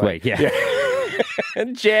next week. Yeah.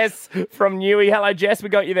 And Jess from Newey. Hello, Jess. We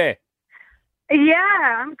got you there. Yeah,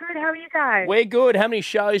 I'm good. How are you guys? We're good. How many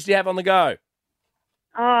shows do you have on the go?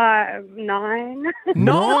 9.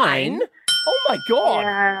 9? Oh, my God.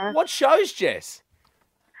 Yeah. What shows, Jess?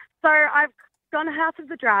 So I've gone House of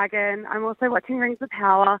the Dragon. I'm also watching Rings of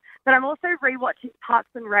Power, but I'm also rewatching Parks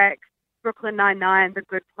and Rec, Brooklyn Nine-Nine, The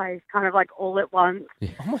Good Place, kind of like all at once.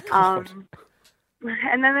 Oh, my God.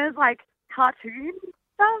 And then there's like cartoon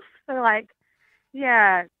stuff. So like,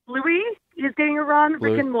 yeah, Bluey is getting a run.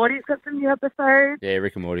 Bluey. Rick and Morty's got some new episodes. Yeah,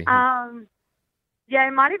 Rick and Morty. Yeah,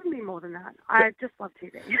 it might even be more than that. I just love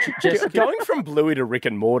TV. Just going from Bluey to Rick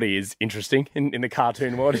and Morty is interesting in the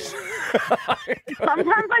cartoon world. Sometimes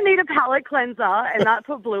I need a palate cleanser, and that's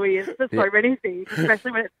what Bluey is for so many things,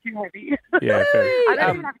 especially when it's too heavy. Yeah, fair. I don't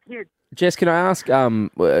even have kids. Jess, can I ask? Nathan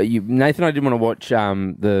and I didn't want to watch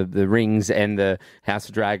the Rings and the House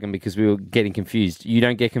of Dragon because we were getting confused. You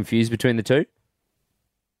don't get confused between the two?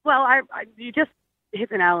 Well, you just hit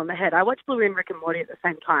the nail on the head. I watch Bluey and Rick and Morty at the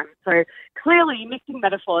same time, so clearly mixing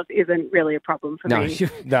metaphors isn't really a problem for me.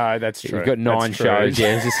 No, that's true. You've got 9 That's true. shows.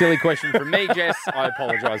 Yeah, it's a silly question from me, Jess. I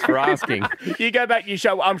apologise for asking. You go back to your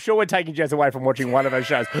show. I'm sure we're taking Jess away from watching one of those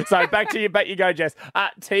shows. So back to you. Back you go, Jess.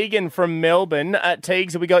 Tegan from Melbourne.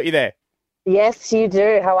 Teagues, have we got you there? Yes, you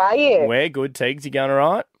do. How are you? We're good, Teagues. You going all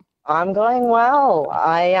right? I'm going well.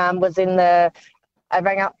 I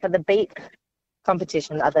rang up for the beep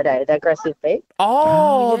competition the other day, the aggressive beep.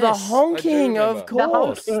 Oh, yes, the I honking, do of remember.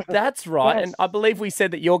 course. The honking. That's right. Yes. And I believe we said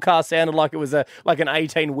that your car sounded like it was like an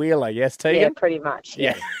 18-wheeler. Yes, Yeah, Tegan? pretty much.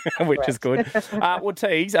 Yeah, which is good. Well,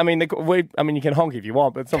 Teagues, I mean, you can honk if you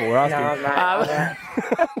want, but that's not what we're asking.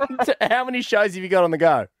 No, How many shows have you got on the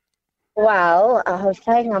go? Well, I was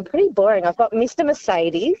saying I'm pretty boring. I've got Mr.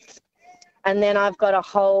 Mercedes, and then I've got a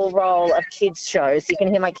whole roll of kids shows. You can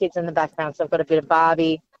hear my kids in the background. So I've got a bit of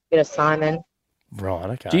Barbie, a bit of Simon. Right,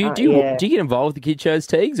 okay. Do you get involved with the kid shows,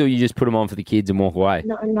 Teagues, or you just put them on for the kids and walk away?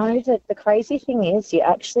 No, the crazy thing is you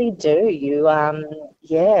actually do. You,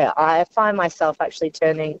 I find myself actually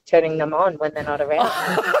turning them on when they're not around.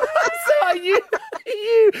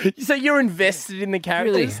 So you're invested in the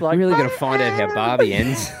characters? Really going to find out how Barbie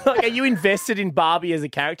ends. Like, are you invested in Barbie as a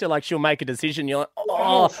character? Like, she'll make a decision. You're like,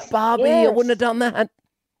 oh, Barbie, I Yes. wouldn't have done that.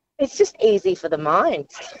 It's just easy for the mind.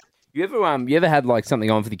 You ever had like something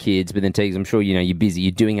on for the kids, but then Teagues, I'm sure you're busy,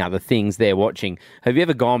 you're doing other things, they're watching. Have you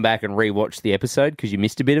ever gone back and rewatched the episode because you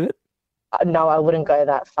missed a bit of it? No, I wouldn't go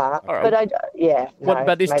that far. All right. But What no,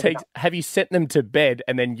 about this, maybe Teagues? Have you sent them to bed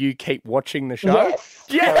and then you keep watching the show? Yes.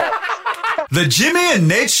 Yeah. The Jimmy and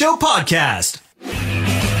Nate Show podcast. Hey,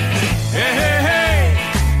 hey, hey,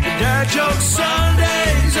 the Dad Joke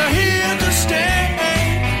Sundays are here to stay.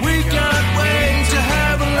 We got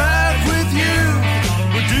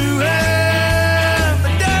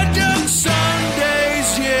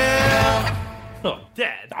Oh,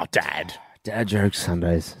 Dad. Oh, Dad. Dad jokes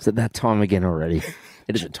Sundays. Is it that time again already?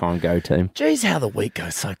 It is a time go, team. Geez, how the week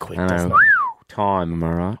goes so quick, I doesn't know. it? Time, am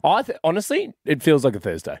I right? Honestly, it feels like a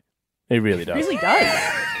Thursday. It really does. Really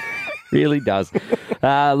does. Really does.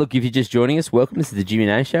 Look, if you're just joining us, welcome. This is the Jimmy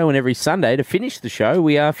Nash Show, and every Sunday to finish the show,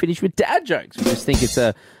 we are finished with dad jokes. We just think it's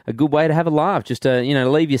a good way to have a laugh, just to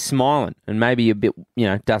leave you smiling, and maybe a bit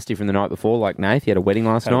dusty from the night before, like Nath. He had a wedding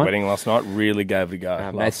last night. Really gave it a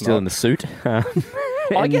go. Nath's still in the suit.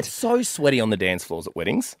 I get so sweaty on the dance floors at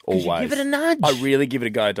weddings. Always. You give it a nudge. I really give it a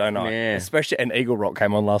go, don't I? Yeah. Especially, and Eagle Rock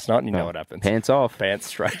came on last night, and you know what happens. Pants off. Pants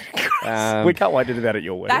straight. We can't wait to do that at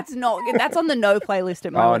your wedding. That's on the no playlist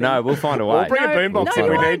at my Oh, wedding. no, we'll find a way. We'll bring a boombox if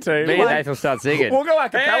we need to. Me and Nath will start singing. We'll go a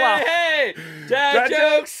cappella. Hey, Dad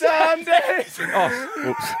jokes Sundays. Oh,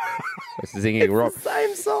 whoops. This is Eagle Rock.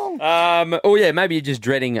 Same song. Maybe you're just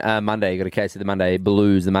dreading Monday. You got a case of the Monday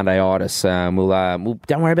blues, the Monday-itis. We'll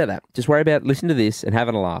don't worry about that. Just worry about listening to this and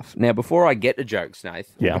having a laugh. Now, before I get to jokes,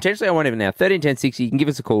 Nath, potentially I won't even now. 13 10 60. You can give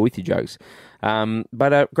us a call with your jokes.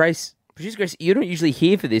 But Grace, producer Grace, you're not usually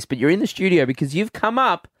here for this, but you're in the studio because you've come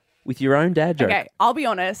up with your own dad joke. Okay, I'll be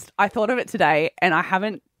honest. I thought of it today, and I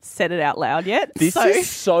haven't said it out loud yet. This is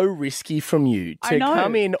so risky from you I to know.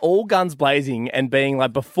 come in all guns blazing and being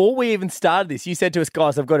like, before we even started this, you said to us,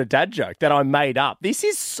 guys, I've got a dad joke that I made up. This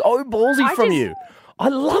is so ballsy from you. I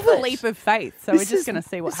love It's it. a leap of faith, so we're just going to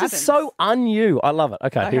see what happens. This is so un-you. I love it.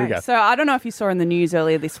 Okay, here we go. So I don't know if you saw in the news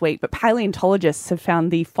earlier this week, but paleontologists have found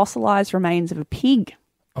the fossilised remains of a pig.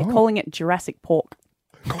 They're calling it Jurassic pork.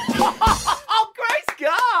 Oh, Grace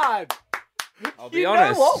God! I'll be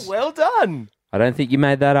honest. Know what? Well done. I don't think you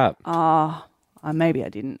made that up. Maybe I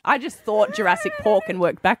didn't. I just thought Jurassic pork and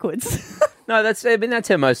worked backwards. No, that's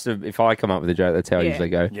how most of, if I come up with a joke, that's how I Yeah. usually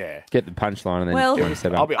go. Yeah. Get the punchline and then Well, try to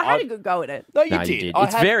set up. I had a good go at it. No, you No, did. you did. I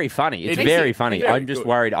It's had- very funny. It's It very is. funny. Very I'm just good.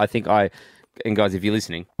 worried. And guys, if you're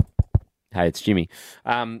listening, hey, it's Jimmy.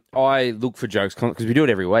 I look for jokes because we do it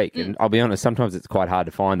every week, and I'll be honest, sometimes it's quite hard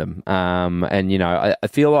to find them. I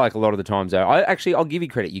feel like a lot of the times, I'll give you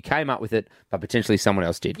credit. You came up with it, but potentially someone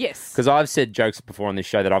else did. Yes. Because I've said jokes before on this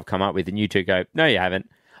show that I've come up with, and you two go, no, you haven't.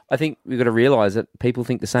 I think we've got to realise that people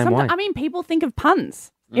think the same way. I mean, people think of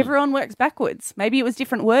puns. Everyone works backwards. Maybe it was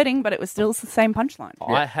different wording, but it was still the same punchline.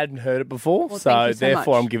 I hadn't heard it before, Well, so thank you so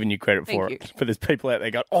therefore much. I'm giving you credit for Thank it. But there's people out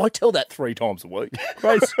there going, I tell that 3 times a week.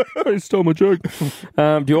 Grace stole my joke.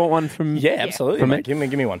 Do you want one from? Yeah, absolutely. From Mate. Give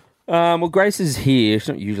me one. Well, Grace is here. She's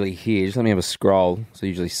not usually here. Just let me have a scroll. So I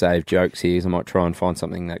usually save jokes here. So I might try and find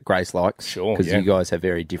something that Grace likes. Sure, Because yeah. you guys have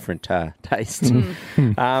very different tastes.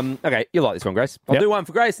 Okay, you like this one, Grace. I'll Yep. do one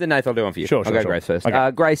for Grace, then Nath, I'll do one for you. Sure, I'll sure, go sure. Grace first.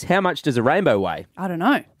 Okay. Grace, how much does a rainbow weigh? I don't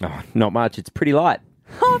know. Oh, not much. It's pretty light.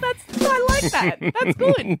 Oh, I like that. That's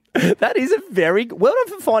good. That is a very well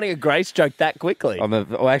done for finding a Grace joke that quickly.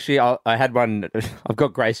 I had one. I've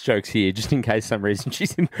got Grace jokes here just in case some reason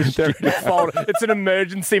she's in the studio. Folder. It's an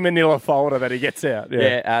emergency manila folder that he gets out.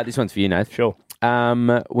 Yeah, this one's for you, Nath. Sure.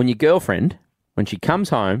 When your girlfriend, when she comes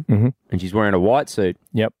home and she's wearing a white suit,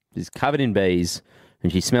 Yep. she's covered in bees,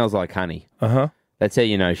 and she smells like honey, that's how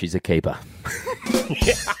you know she's a keeper.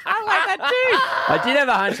 I like that too. I did have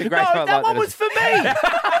a hunch that Grace No, might that like one was for me.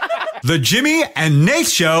 The Jimmy and Nate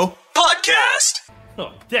Show Podcast.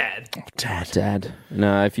 Oh, Dad. Dad.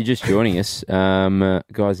 No, if you're just joining us,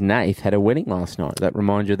 guys, Nath had a wedding last night. That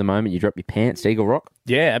reminds you of the moment you dropped your pants to Eagle Rock?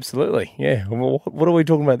 Yeah, absolutely. Yeah. Well, what are we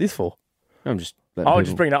talking about this for? I'm just... Oh,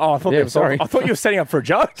 just bringing it. Oh, I thought Yeah, that was, sorry. I thought you were setting up for a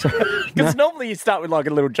joke. Because normally you start with like a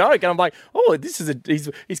little joke, and I'm like, oh, this is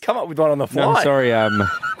he's come up with one on the fly. No, I'm sorry. I know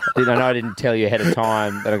I didn't tell you ahead of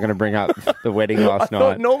time that I'm going to bring up the wedding last I thought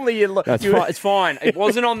night. normally you. No, it's fine. It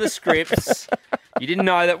wasn't on the scripts. You didn't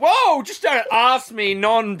know that. Whoa! Just don't ask me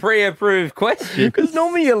non-pre-approved questions. Because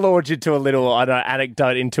normally you launch into a little, I don't know,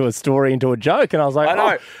 anecdote, into a story, into a joke, and I was like, I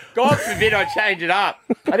know. oh. God forbid I change it up.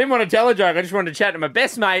 I didn't want to tell a joke. I just wanted to chat to my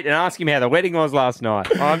best mate and ask him how the wedding was last night.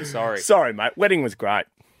 I'm sorry. Sorry, mate. Wedding was great.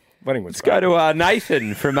 Let's go to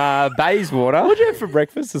Nathan from Bayswater. What'd you have for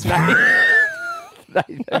breakfast this morning?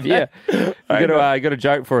 Nathan, yeah. You got a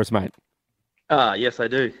joke for us, mate. Yes, I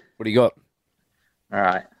do. What do you got? All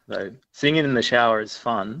right. So singing in the shower is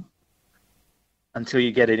fun until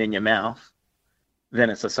you get it in your mouth. Then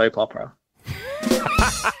it's a soap opera.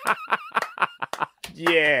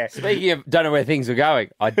 Yeah. Speaking of don't know where things are going,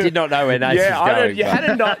 I did not know where Nathan's going. You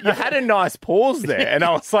had a nice pause there, and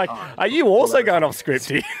I was like, are you also going off script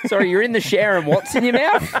here? Sorry, you're in the shower and what's in your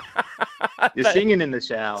mouth? You're singing in the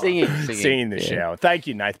shower. Singing in the shower. Thank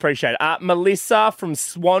you, Nath. Appreciate it. Melissa from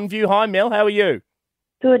Swanview. Hi, Mel. How are you?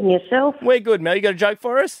 Good, and yourself? We're good, Mel. You got a joke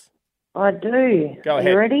for us? I do. Go Are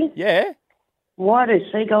ahead. you ready? Yeah. Why do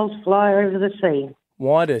seagulls fly over the sea?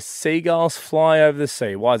 Why do seagulls fly over the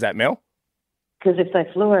sea? Why is that, Mel? Because if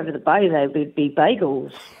they flew over the bay, they would be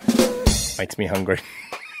bagels. Makes me hungry.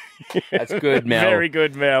 That's good, Mel. Very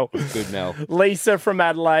good, Mel. Good, Mel. Lisa from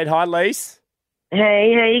Adelaide. Hi, Lise.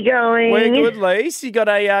 Hey, how you going? We're good, Lise. You got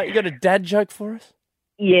a dad joke for us?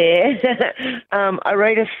 Yeah. I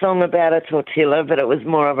wrote a song about a tortilla, but it was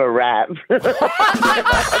more of a rap.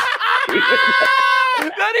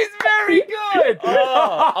 That is very good.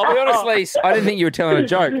 I'll be honest, Lise. I didn't think you were telling a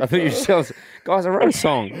joke. I thought you were just telling us, guys, I wrote a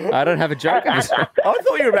song. I don't have a joke in this song. I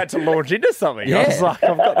thought you were about to launch into something. Yeah. I was like,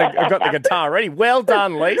 I've got the guitar ready. Well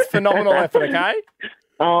done, Lise. Phenomenal effort, okay?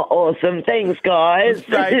 Oh, awesome. Thanks, guys.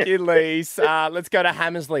 Thank you, Lise. Let's go to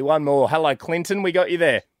Hammersley. One more. Hello, Clinton. We got you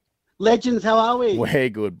there. Legends, how are we? We're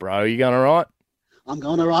good, bro. You going all right? I'm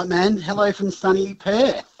going all right, man. Hello from sunny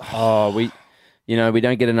Perth. Oh, we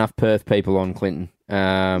don't get enough Perth people on, Clinton.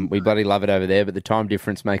 We bloody love it over there, but the time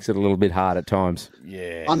difference makes it a little bit hard at times.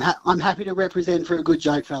 Yeah. I'm happy to represent for a good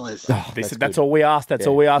joke, fellas. That's all we ask. That's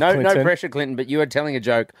all we ask, Clinton. No pressure, Clinton, but you are telling a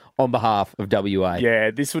joke on behalf of WA. Yeah,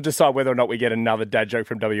 this will decide whether or not we get another dad joke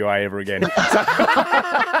from WA ever again. Go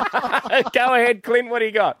ahead, Clint. What do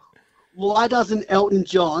you got? Why doesn't Elton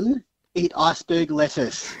John eat iceberg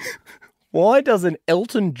lettuce? Why doesn't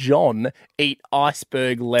Elton John eat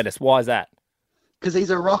iceberg lettuce? Why is that? Because he's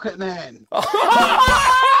a rocket man. Yes!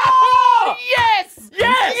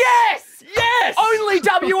 Yes! Yes! Yes! Only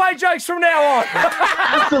WA jokes from now on.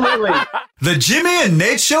 Absolutely. The Jimmy and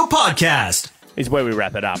Nate Show podcast is where we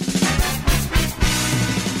wrap it up.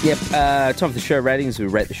 Yep, time for the show ratings. We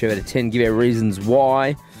rate the show out of 10, give our reasons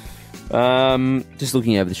why. Just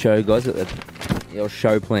looking over the show, guys, at the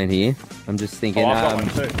show plan here. I'm just thinking... I've got one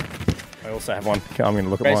too. I also have one. I'm going to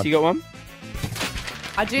look at Grace, mine. you got one?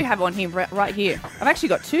 I do have one here, right here. I've actually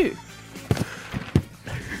got two.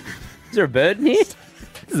 Is there a bird in here? This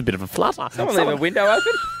is a bit of a flutter. Someone leave a window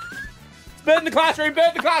open? It's bird in the classroom, bird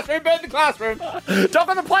in the classroom, bird in the classroom. Dog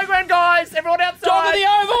on the playground, guys. Everyone outside. Dog on the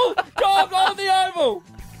oval. Dog on the oval.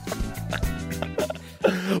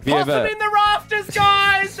 Possum in the rafters,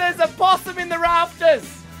 guys. There's a possum in the rafters.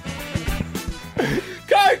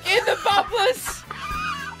 Coke in the bubblers.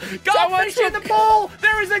 Goldfish in the pool.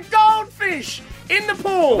 There is a goldfish in the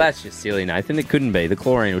pool. Well, that's just silly, Nathan. It couldn't be. The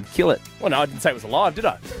chlorine would kill it. Well, no, I didn't say it was alive, did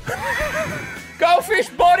I? Goldfish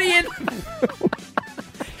body in...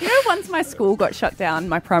 You know, once my school got shut down,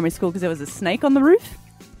 my primary school, because there was a snake on the roof?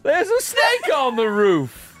 There's a snake on the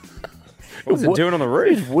roof. What was it doing on the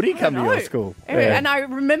roof? Did Woody come to your school? And I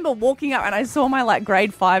remember walking up and I saw my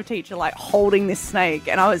grade 5 teacher holding this snake,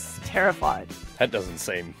 and I was terrified. That doesn't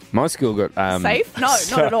seem... My school got... Safe? No,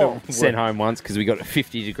 not at all. Sent home once because we got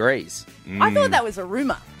 50 degrees. I thought that was a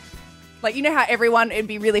rumour. You know how it'd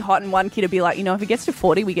be really hot and one kid would be like, if it gets to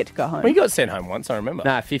 40, we get to go home. We got sent home once, I remember.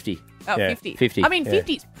 Nah, 50. Oh, Yeah. 50. 50. I mean,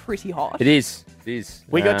 50 is pretty hot. It is. It is.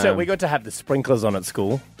 We got to have the sprinklers on at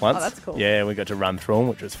school once. Oh, that's cool. Yeah, we got to run through them,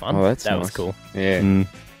 which was fun. Oh, that's that nice. was cool. Yeah.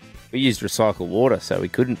 We used recycled water, so we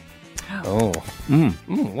couldn't. Oh.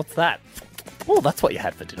 What's that? Oh, that's what you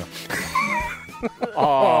had for dinner.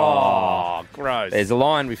 Oh, gross. There's a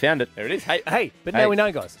line. We found it. There it is. Hey, but now we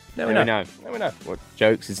know, guys. Now we know. Now we know. What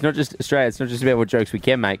jokes? It's not just Australia. It's not just about what jokes we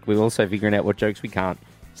can make. We're also figuring out what jokes we can't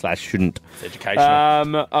 / shouldn't. It's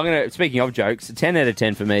educational. Speaking of jokes, a 10 out of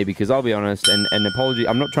 10 for me because I'll be honest, and apology,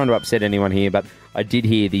 I'm not trying to upset anyone here, but I did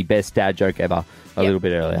hear the best dad joke ever a little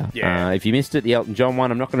bit earlier. Yeah. If you missed it, the Elton John one,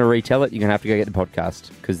 I'm not going to retell it. You're going to have to go get the podcast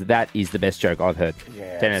because that is the best joke I've heard.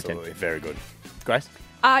 Yeah, 10 absolutely. out of 10. Very good. Grace?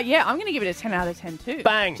 Yeah, I'm going to give it a 10 out of 10 too.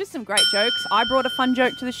 Bang. Just some great jokes. I brought a fun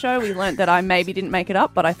joke to the show. We learnt that I maybe didn't make it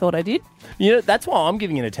up, but I thought I did. You know, that's why I'm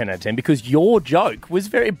giving it a 10 out of 10 because your joke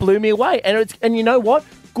blew me away. And you know what?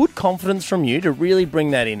 Good confidence from you to really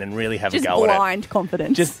bring that in and really have Just a go at it. blind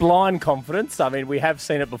confidence. Just blind confidence. I mean, we have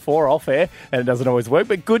seen it before off air and it doesn't always work,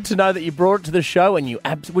 but good to know that you brought it to the show and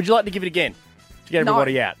would you like to give it again? To get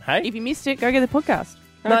everybody out, hey? If you missed it, go get the podcast.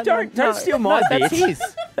 No, don't steal my bit. That's his.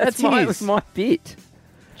 That's his. my bit.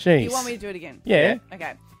 Jeez. You want me to do it again? Yeah.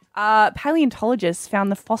 Okay. Paleontologists found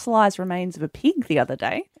the fossilised remains of a pig the other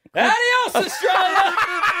day. Adios, Australia!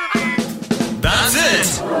 That's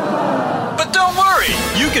it. But don't worry,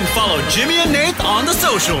 you can follow Jimmy and Nate on the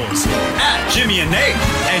socials at Jimmy and Nate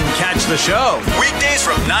and catch the show weekdays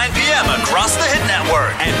from 9 p.m. across the Hit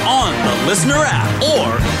Network and on the Listener app.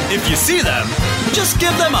 Or if you see them, just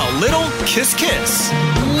give them a little kiss.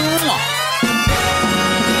 Mwah.